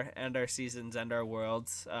end our seasons, end our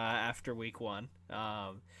worlds after week 1.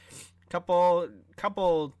 Couple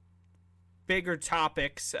bigger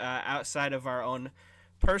topics outside of our own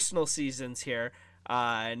personal seasons here.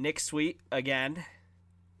 Nick Sweet again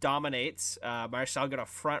dominates. Marcel got a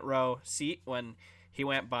front row seat when he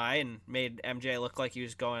went by and made MJ look like he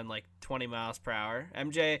was going like 20 miles per hour.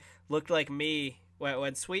 MJ looked like me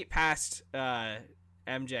when Sweet passed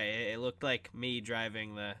MJ. It looked like me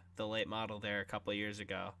driving the late model there a couple of years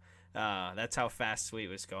ago. That's how fast Sweet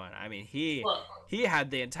was going. I mean, he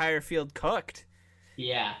had the entire field cooked.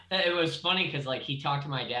 Yeah, it was funny because like he talked to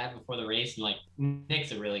my dad before the race, and like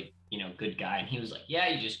Nick's a really good guy, and he was like, "Yeah,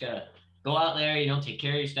 you just gotta go out there, take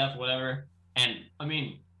care of your stuff, whatever." And I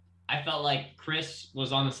mean, I felt like Chris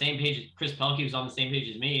was on the same page. Chris Pelkey was on the same page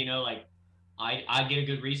as me. Like I get a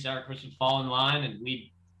good restart, Chris would fall in line, and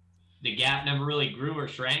the gap never really grew or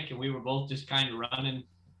shrank, and we were both just kind of running,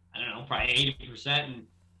 I don't know, probably 80%. And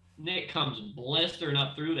Nick comes blistering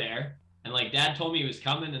up through there, and like Dad told me he was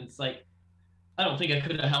coming, and it's like, I don't think I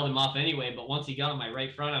could have held him off anyway, but once he got on my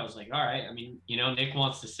right front, I was like, all right. I mean, Nick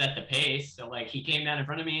wants to set the pace. So like he came down in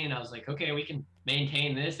front of me, and I was like, okay, we can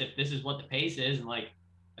maintain this if this is what the pace is. And like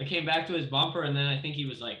I came back to his bumper, and then I think he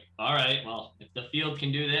was like, all right, well, if the field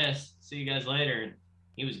can do this, see you guys later. And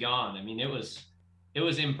he was gone. I mean, it was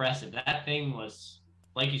impressive. That thing was,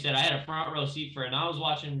 like you said, I had a front row seat for it, and I was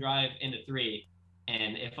watching him drive into 3.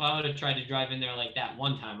 And if I would have tried to drive in there like that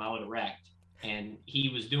one time, I would have wrecked. And he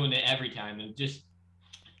was doing it every time, and just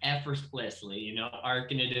effortlessly,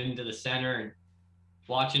 arcing it into the center and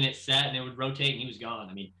watching it set, and it would rotate, and he was gone.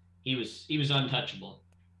 I mean, he was untouchable.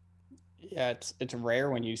 Yeah, it's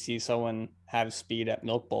rare when you see someone have speed at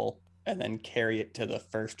Milk Bowl and then carry it to the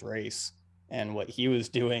first race. And what he was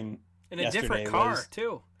doing in a different car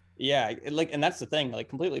too. Yeah, and that's the thing, like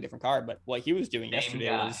completely different car. But what he was doing yesterday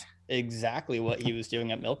guy. was exactly what he was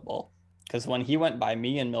doing at Milk Bowl. Because when he went by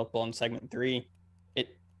me in Milk Bowl in segment 3,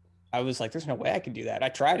 I was like, there's no way I could do that. I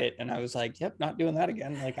tried it, and I was like, yep, not doing that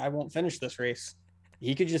again. Like, I won't finish this race.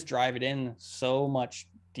 He could just drive it in so much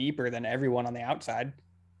deeper than everyone on the outside.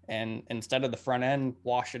 And instead of the front end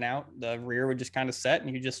washing out, the rear would just kind of set, and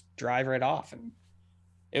you just drive right off. And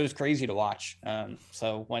it was crazy to watch.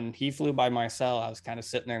 So when he flew by Marcel, I was kind of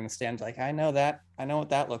sitting there in the stands like, I know what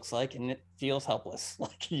that looks like, and it feels helpless.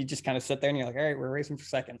 Like you just kind of sit there and you're like, all right, we're racing for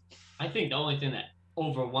second. I think the only thing that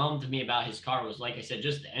overwhelmed me about his car was, like I said,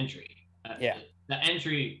 just the entry. Yeah. The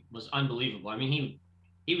entry was unbelievable. I mean,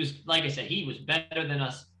 he was, like I said, he was better than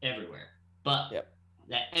us everywhere. But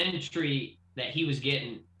the entry that he was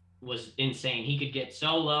getting was insane. He could get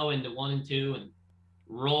so low into 1 and 2 and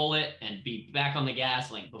roll it and be back on the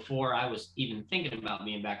gas like before I was even thinking about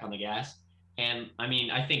being back on the gas. And I mean,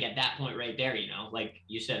 I think at that point right there, like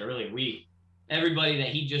you said earlier, everybody that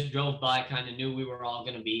he just drove by kind of knew we were all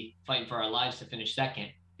going to be fighting for our lives to finish second,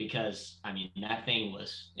 because I mean, that thing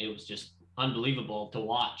was just unbelievable to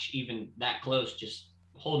watch, even that close, just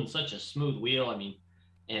holding such a smooth wheel. I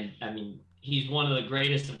mean, he's one of the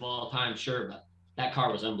greatest of all time, sure, but that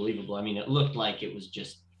car was unbelievable. I mean, it looked like it was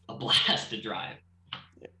just a blast to drive.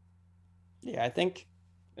 Yeah, I think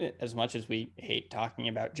as much as we hate talking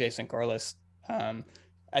about Jason Corliss,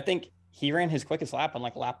 I think he ran his quickest lap on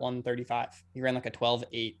like lap 135. He ran like a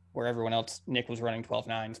 12.8, where everyone else, Nick was running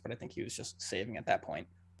 12.9s, but I think he was just saving at that point.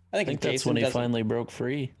 I think that's when he finally broke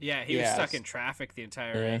free. Yeah, he was stuck in traffic the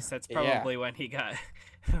entire race. That's probably when he got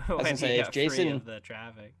free of the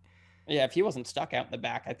traffic. Yeah, if he wasn't stuck out in the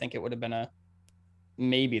back, I think it would have been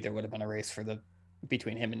maybe there would have been a race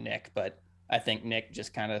between him and Nick, but I think Nick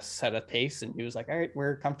just kind of set a pace, and he was like, all right,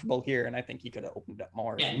 we're comfortable here. And I think he could have opened up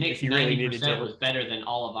more. Yeah, Nick's 90% was better than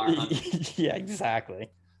all of our 100. Yeah, exactly.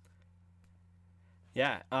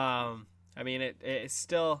 Yeah. I mean, it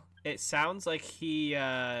still, it sounds like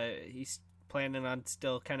he's planning on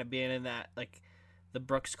still kind of being in that, like the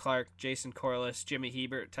Brooks Clark, Jason Corliss, Jimmy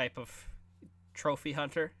Hebert type of trophy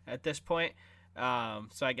hunter at this point.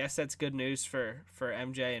 So I guess that's good news for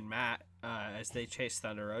MJ and Matt as they chase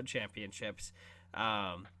Thunder Road championships.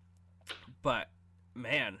 But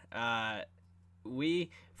man,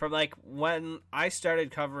 we, from like when I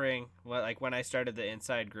started covering, when I started the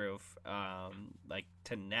Inside Groove, like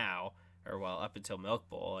to now, or well, up until Milk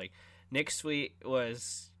Bowl, like Nick Sweet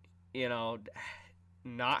was,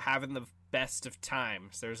 not having the best of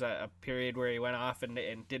times. There's a period where he went off and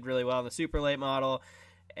did really well in the super late model.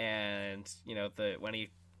 And when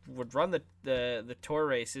he would run the tour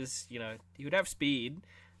races, he would have speed.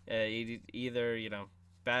 He'd either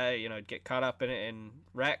get caught up in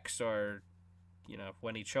wrecks, or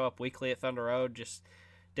when he'd show up weekly at Thunder Road, just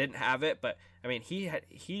didn't have it. But I mean,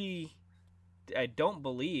 he I don't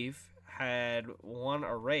believe had won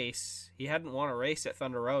a race. He hadn't won a race at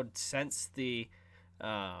Thunder Road since the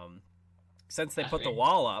since they That's put the great.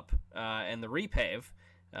 wall up and the repave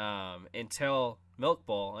until Milk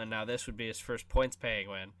Bowl, and now this would be his first points-paying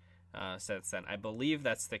win since then. I believe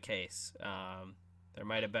that's the case. There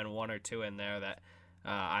might have been one or two in there that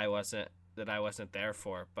I wasn't there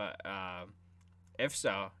for, but if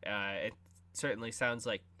so, it certainly sounds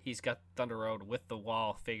like he's got Thunder Road with the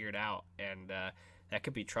wall figured out, and that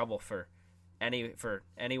could be trouble for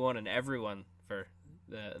anyone and everyone for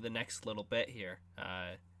the next little bit here,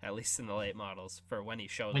 at least in the late models, for when he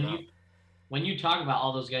shows up. When you talk about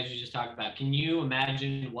all those guys you just talked about, can you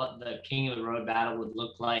imagine what the King of the Road battle would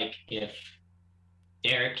look like if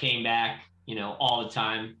Derek came back, all the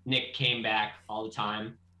time, Nick came back all the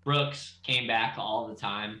time, Brooks came back all the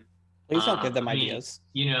time? Please don't give them ideas.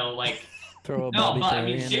 Throw a No, Bobby but I Terry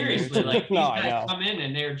mean, in seriously, there. like these No, I guys know. come in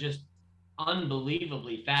and they're just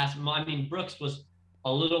unbelievably fast. I mean, Brooks was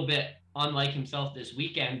a little bit unlike himself this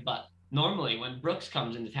weekend, but normally when Brooks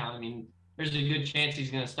comes into town, I mean, there's a good chance he's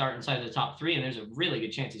going to start inside the top 3, and there's a really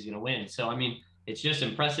good chance he's going to win. So, I mean, it's just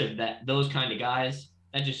impressive that those kind of guys,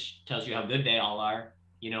 that just tells you how good they all are,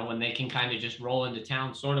 when they can kind of just roll into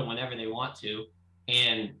town sort of whenever they want to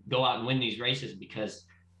and go out and win these races, because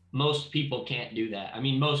most people can't do that. I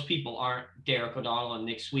mean, most people aren't Derek O'Donnell and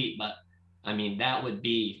Nick Sweet, but I mean, that would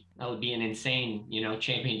be an insane,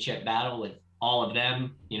 championship battle with all of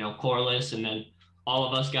them, Corliss, and then all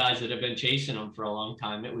of us guys that have been chasing them for a long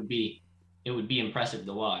time. It would be impressive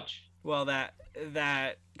to watch. Well,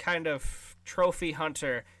 that kind of trophy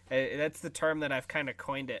hunter, that's the term that I've kind of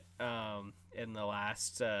coined it in the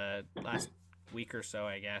last week or so,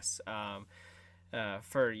 I guess.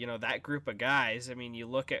 For that group of guys, I mean, you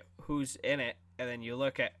look at who's in it, and then you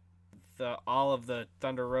look at all of the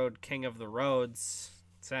Thunder Road King of the Roads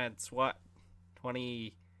since what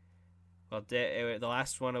 20. Well, the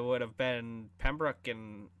last one would have been Pembroke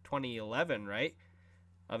in 2011, right?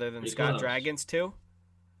 Other than Pretty Scott close. Dragons too.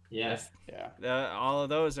 Yeah. Yeah. All of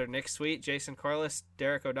those are Nick Sweet, Jason Corliss,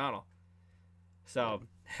 Derek O'Donnell. So,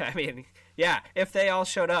 I mean, yeah, if they all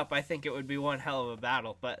showed up, I think it would be one hell of a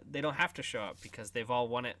battle, but they don't have to show up because they've all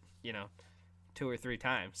won it, 2 or 3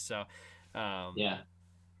 times. So,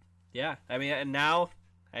 yeah, I mean, and now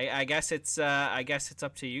I guess it's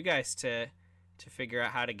up to you guys to figure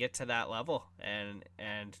out how to get to that level and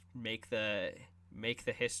make the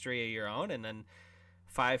history of your own, and then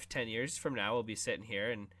 5-10 years from now we'll be sitting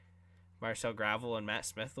here and Marcel Gravel and Matt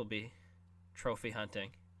Smith will be trophy hunting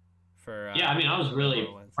for I mean, I was really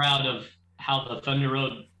wins. proud of how the Thunder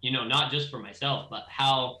Road, not just for myself, but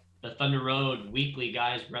how the Thunder Road weekly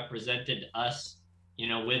guys represented us,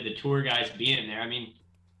 with the tour guys being there. I mean,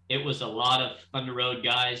 it was a lot of Thunder Road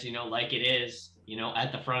guys, like it is,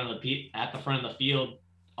 at the front of the field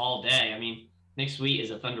all day. I mean, Nick Sweet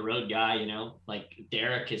is a Thunder Road guy, like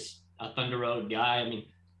Derek is a Thunder Road guy. I mean,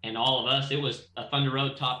 and all of us, it was a Thunder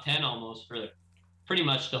Road top 10 almost for pretty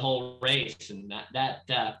much the whole race. And that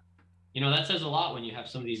says a lot when you have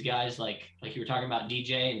some of these guys like you were talking about,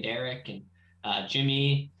 DJ and Derek and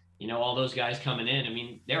Jimmy, all those guys coming in. I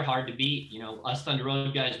mean, they're hard to beat. Us Thunder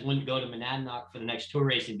Road guys wouldn't go to Monadnock for the next tour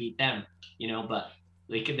race and beat them, but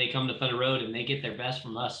they come to Thunder Road and they get their best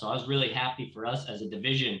from us. So I was really happy for us as a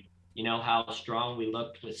division, how strong we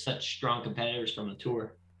looked with such strong competitors from the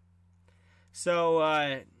tour. So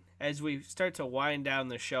as we start to wind down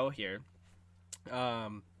the show here,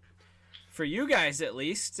 for you guys at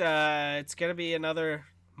least, it's going to be another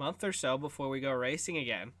month or so before we go racing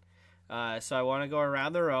again. So I want to go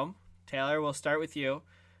around the room. Taylor, we'll start with you.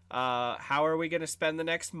 How are we going to spend the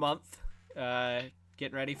next month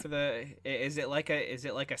getting ready for is it like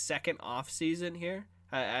a second off season here?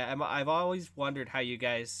 I've always wondered how you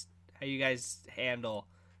guys handle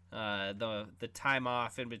the time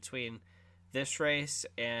off in between this race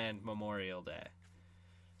and Memorial Day.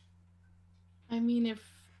 I mean,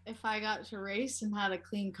 if I got to race and had a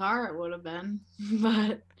clean car, it would have been.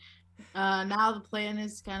 But now the plan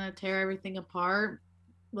is kind of tear everything apart,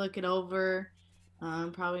 look it over.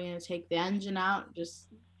 I'm probably going to take the engine out, just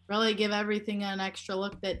really give everything an extra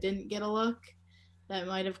look that didn't get a look, that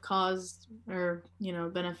might have caused or,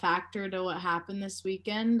 been a factor to what happened this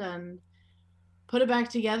weekend, and put it back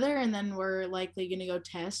together. And then we're likely going to go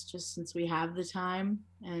test just since we have the time,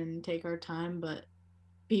 and take our time, but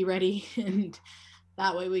be ready. And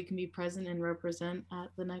that way we can be present and represent at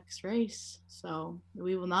the next race. So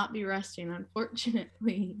we will not be resting,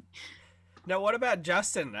 unfortunately. Now, what about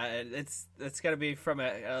Justin? It's going to be from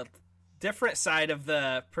a different side of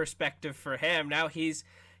the perspective for him. Now he's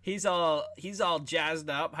all jazzed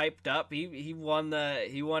up, hyped up. He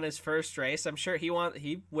won his first race. I'm sure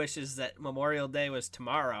he wishes that Memorial Day was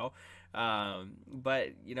tomorrow. But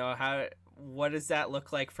what does that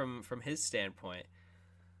look like from his standpoint?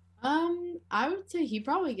 I would say he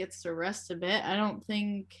probably gets to rest a bit. I don't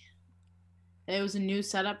think it was a new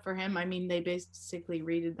setup for him. I mean, they basically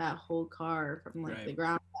redid that whole car from like the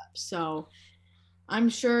ground up. So I'm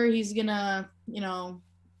sure he's gonna,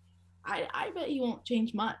 I bet he won't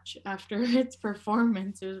change much after its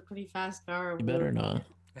performance. It was a pretty fast car. You better not.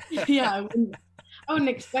 Yeah, I wouldn't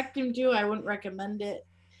expect him to. I wouldn't recommend it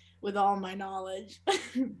with all my knowledge.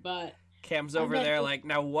 But Cam's over there like,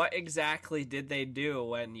 now what exactly did they do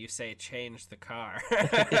when you say change the car?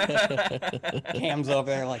 Cam's over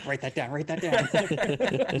there like, write that down.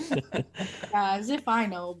 Yeah, as if I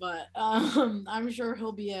know, but I'm sure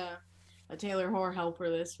he'll be a Taylor Hoare helper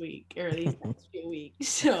this week or these next few weeks.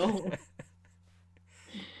 So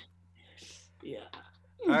yeah.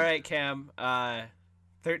 All right, Cam.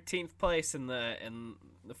 13th place in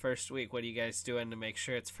the first week. What are you guys doing to make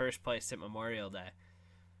sure it's first place at Memorial Day?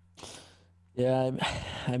 Yeah,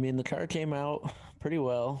 I mean, the car came out pretty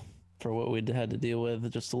well for what we'd had to deal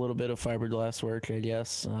with. Just a little bit of fiberglass work, I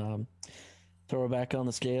guess. Throw it back on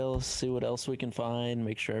the scales, see what else we can find,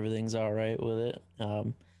 make sure everything's all right with it.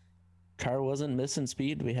 Car wasn't missing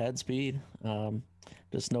speed. We had speed,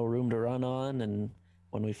 just no room to run on. And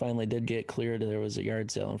when we finally did get cleared, there was a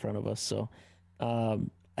yard sale in front of us. So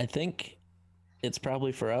I think it's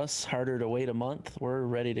probably for us harder to wait a month. We're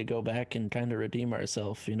ready to go back and kind of redeem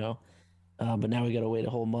ourselves, but now we got to wait a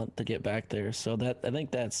whole month to get back there. So I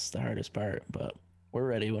think that's the hardest part, but we're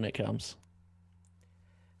ready when it comes.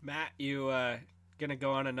 Matt, you gonna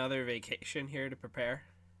go on another vacation here to prepare?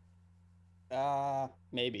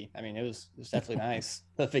 Maybe. I mean, it was definitely nice,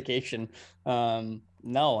 the vacation.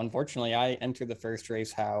 No, unfortunately, I entered the first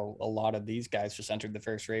race how a lot of these guys just entered the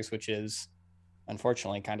first race, which is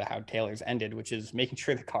unfortunately kind of how Taylor's ended, which is making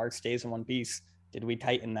sure the car stays in one piece. Did we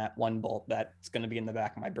tighten that one bolt that's going to be in the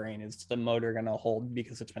back of my brain? Is the motor going to hold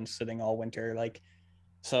because it's been sitting all winter?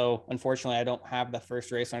 So unfortunately, I don't have the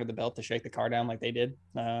first race under the belt to shake the car down like they did.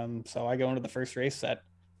 So I go into the first race set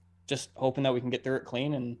just hoping that we can get through it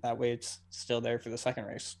clean, and that way it's still there for the second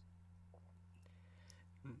race.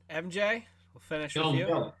 MJ, we'll finish with you.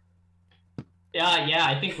 Go. Yeah,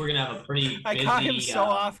 I think we're gonna have a pretty busy, I caught him so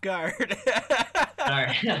off guard.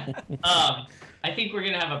 Sorry. I think we're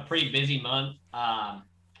gonna have a pretty busy month.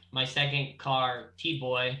 My second car,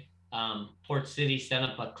 T-Boy, Port City sent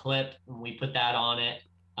up a clip and we put that on it.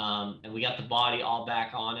 And we got the body all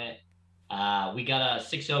back on it. We got a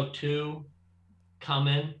 602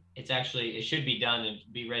 coming. It should be done and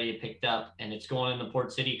be ready to picked up, and it's going in the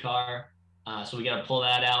Port City car. So we got to pull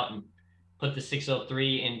that out and put the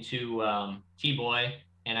 603 into T-Boy.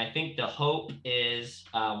 And I think the hope is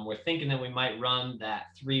we're thinking that we might run that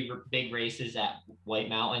 3 big races at White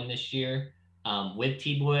Mountain this year with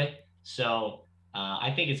T-Boy. So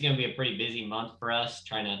I think it's going to be a pretty busy month for us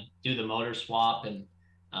trying to do the motor swap and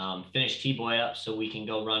finish T-Boy up so we can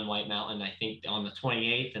go run White Mountain, I think, on the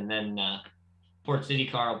 28th. And then Port City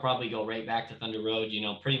car will probably go right back to Thunder Road,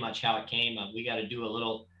 pretty much how it came. We got to do a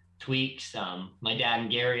little tweaks. My dad and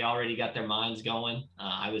Gary already got their minds going.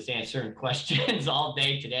 I was answering questions all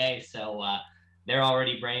day today, so they're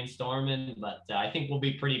already brainstorming, but I think we'll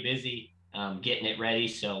be pretty busy getting it ready.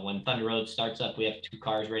 So when Thunder Road starts up, we have 2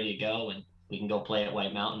 cars ready to go, and we can go play at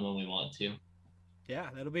White Mountain when we want to. Yeah,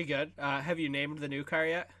 that'll be good. Have you named the new car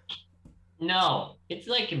yet? No, it's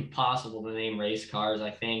like impossible to name race cars, I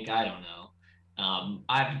think. I don't know.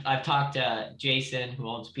 I've talked to Jason, who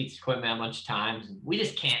owns Pizza Equipment, a bunch of times. And we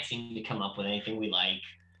just can't seem to come up with anything we like.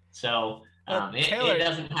 So Taylor, it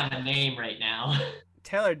doesn't have a name right now.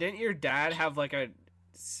 Taylor, didn't your dad have a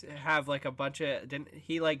bunch of? Didn't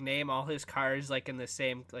he name all his cars in the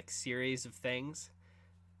same series of things?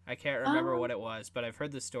 I can't remember what it was, but I've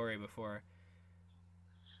heard the story before.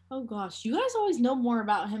 Oh gosh, you guys always know more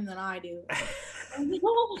about him than I do.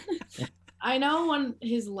 I know when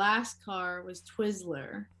his last car was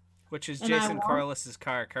Twizzler, which is Jason Corliss's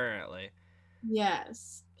car currently.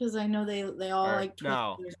 Yes, because I know they all like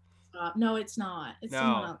Twizzlers. No, it's not. It's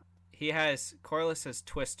someone else. Corliss has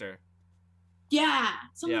Twister. Yeah,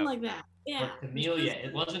 something like that. Yeah. Or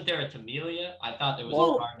Tamelia. Wasn't there a Tamelia? I thought there was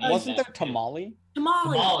a car. Wasn't there Tamale?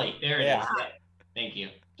 Tamale. There it is. Yeah. Thank you.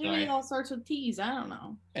 Maybe it all starts with T's. I don't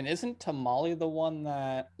know. And isn't Tamale the one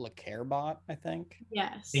that LeClaire bought, I think?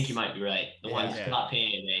 Yes. I think you might be right. The one that's not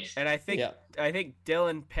Paye based. And I think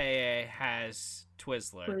Dylan Paye has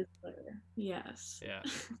Twizzler. Yes. Yeah.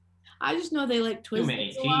 I just know they like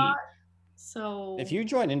Twizzlers a lot. So if you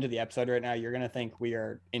join into the episode right now, you're gonna think we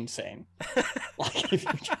are insane.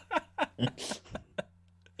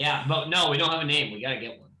 Yeah, but no, we don't have a name. We gotta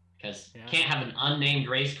get one. because Yeah. can't have an unnamed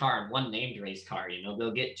race car and one named race car. You know,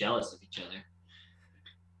 they'll get jealous of each other.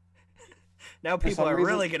 Now For people some are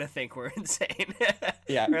reason- really gonna think we're insane.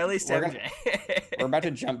 Yeah, or at least we're MJ. We're about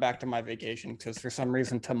to jump back to my vacation because for some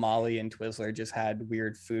reason Tamale and Twizzler just had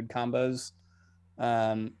weird food combos.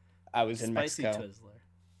 I was in Spicy Mexico. Twizzler.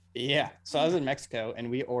 Yeah, so I was in Mexico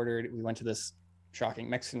and we went to this shocking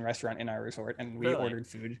Mexican restaurant in our resort and we Really? ordered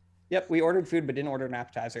food. Yep, we ordered food but didn't order an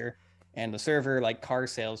appetizer. And the server like car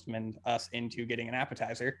salesman us into getting an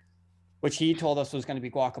appetizer, which he told us was going to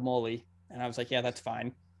be guacamole. And I was like, yeah, that's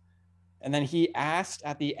fine. And then he asked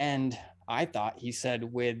at the end, I thought he said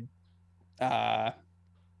with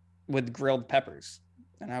grilled peppers.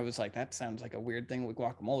 And I was like, that sounds like a weird thing with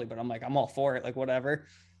guacamole, but I'm like, I'm all for it, like whatever.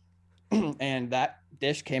 And that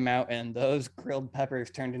dish came out and those grilled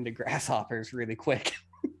peppers turned into grasshoppers really quick.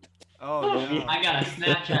 Oh no. I got a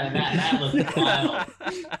Snapchat of that. That was wild.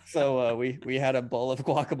 So we had a bowl of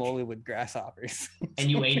guacamole with grasshoppers. And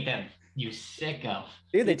you ate them. You sicko.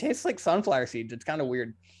 Dude, they taste like sunflower seeds. It's kind of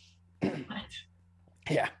weird. What?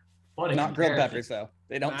 Yeah, What a not grilled comparison. peppers though.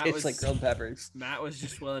 They don't That taste was- like grilled peppers. Matt was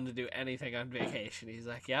just willing to do anything on vacation. He's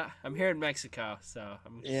like, yeah, I'm here in Mexico, so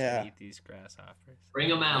I'm just Yeah. gonna eat these grasshoppers. Bring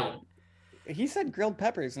them out. He said grilled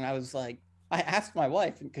peppers, and I was like, I asked my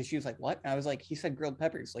wife because she was like, "What?" And I was like, "He said grilled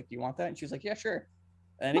peppers. Like, do you want that?" And she was like, "Yeah, sure."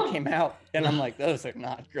 And then it came out, and I'm like, "Those are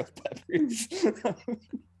not grilled peppers."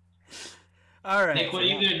 All right. Nick, what are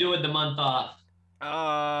you gonna do with the month off?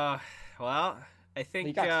 Well, I think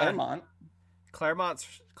you got Claremont.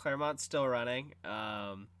 Claremont's still running.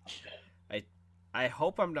 I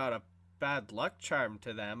hope I'm not a bad luck charm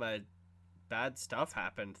to them. Bad stuff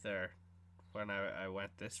happened there when I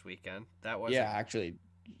went this weekend. That was Yeah, actually,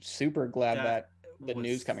 super glad that that the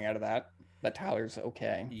news coming out of that Tyler's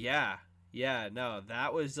okay. Yeah, no,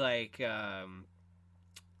 that was like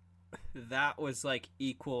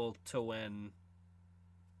equal to when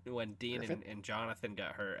Dean and Jonathan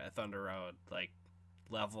got hurt at Thunder Road, like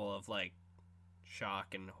level of like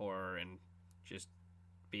shock and horror and just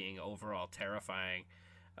being overall terrifying.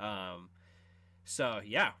 So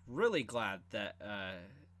yeah, really glad that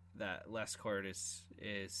that Lescourt is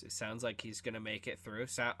sounds like he's gonna make it through.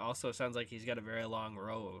 Also sounds like he's got a very long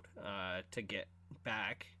road to get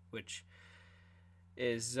back, which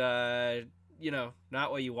is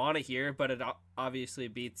not what you want to hear, but it obviously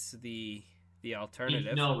beats the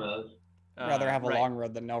alternative. No road. Rather have a right. long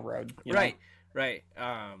road than no road. You know? Right.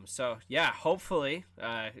 So yeah, hopefully,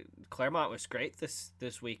 Claremont was great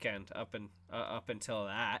this weekend up until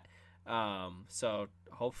that. So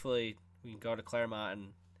hopefully we can go to Claremont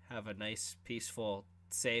and have a nice, peaceful,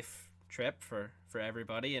 safe trip for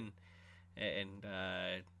everybody, and it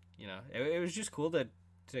was just cool to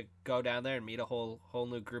go down there and meet a whole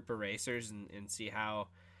new group of racers and see how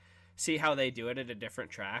they do it at a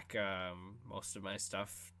different track. Most of my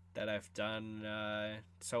stuff that I've done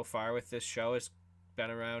so far with this show has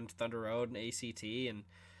been around Thunder Road and ACT, and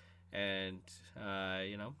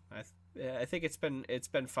I think it's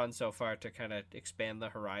been fun so far to kind of expand the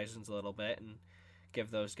horizons a little bit and give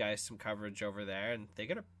those guys some coverage over there, and they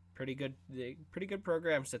got a pretty good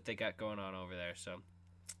programs that they got going on over there. So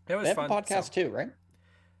it was They have fun. a podcast too, right?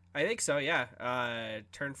 I think so, yeah.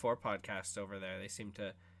 Turn 4 podcast over there. They seem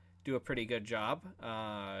to do a pretty good job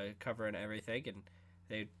covering everything, and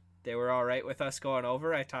they were all right with us going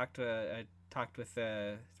over. I talked with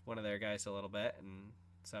one of their guys a little bit, and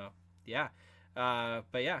so yeah.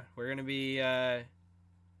 But yeah, we're gonna be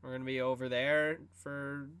over there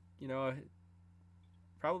for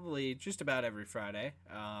probably just about every Friday.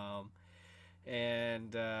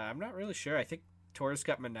 And I'm not really sure. I think Tor's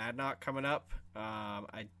got Monadnock coming up.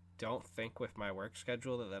 I don't think with my work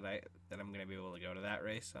schedule that I'm gonna be able to go to that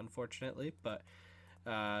race, unfortunately. But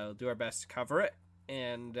we'll do our best to cover it.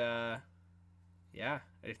 And yeah,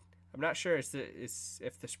 I'm not sure if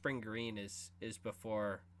the Spring Green is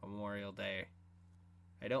before Memorial Day.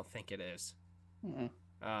 I don't think it is. Mm-mm.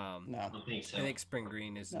 No. I don't think so. I think Spring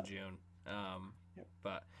Green is in June. Yep.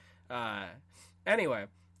 But anyway,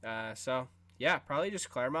 so yeah, probably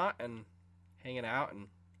just Claremont and hanging out and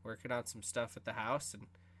working on some stuff at the house and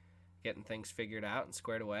getting things figured out and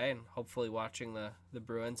squared away, and hopefully watching the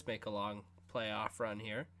Bruins make a long playoff run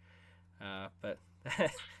here. But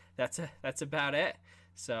that's about it.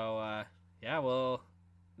 So yeah, well,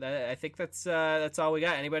 I think that's all we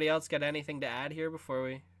got. Anybody else got anything to add here before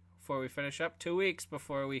we finish up? 2 weeks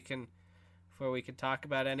before we can talk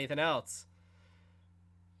about anything else.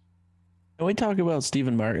 Can we talk about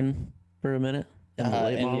Stephen Martin for a minute? In the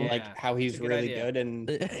late And model? like Yeah, how he's it's a good really idea. good, and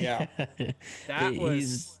yeah, That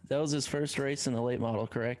that was his first race in the late model,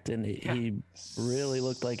 correct? And he really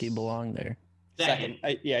looked like he belonged there. Second.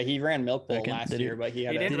 Yeah, he ran Milk Bowl Second. last Did he- year, but he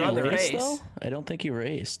had He a didn't Did run he the race, race. though? I don't think he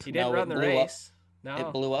raced. He didn't No, run the it blew up. race. No.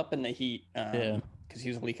 It blew up in the heat. Yeah. Because he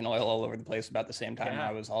was leaking oil all over the place about the same time. Yeah.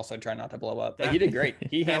 I was also trying not to blow up, but That- he did great.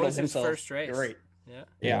 He that handled was his himself first race. great. Yeah.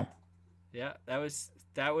 Yeah. Yeah, that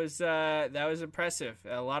was impressive.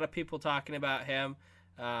 A lot of people talking about him.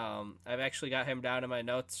 I've actually got him down in my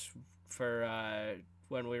notes for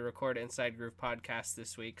when we record Inside Groove podcast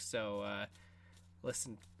this week. So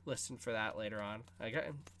listen for that later on.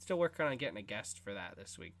 I'm still working on getting a guest for that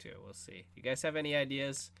this week too. We'll see. You guys have any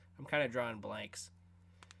ideas? I'm kind of drawing blanks.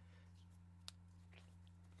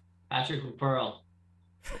 Patrick LaPearl.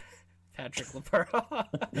 Patrick LaPearl.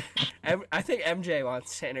 I think MJ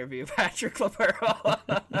wants to interview Patrick LaPearl.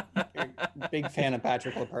 Big fan of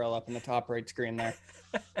Patrick LaPearl up in the top right screen there.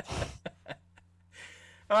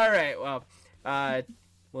 All right. Well,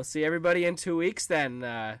 we'll see everybody in 2 weeks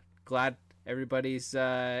then. Glad everybody's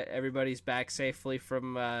back safely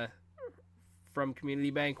from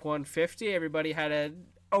Community Bank 150. Everybody had an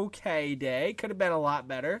okay day. Could have been a lot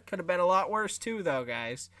better. Could have been a lot worse too, though,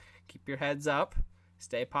 guys. Keep your heads up.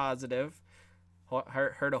 Stay positive.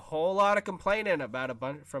 Heard a whole lot of complaining about a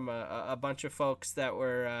bunch of folks that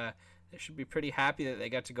were they should be pretty happy that they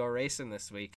got to go racing this week.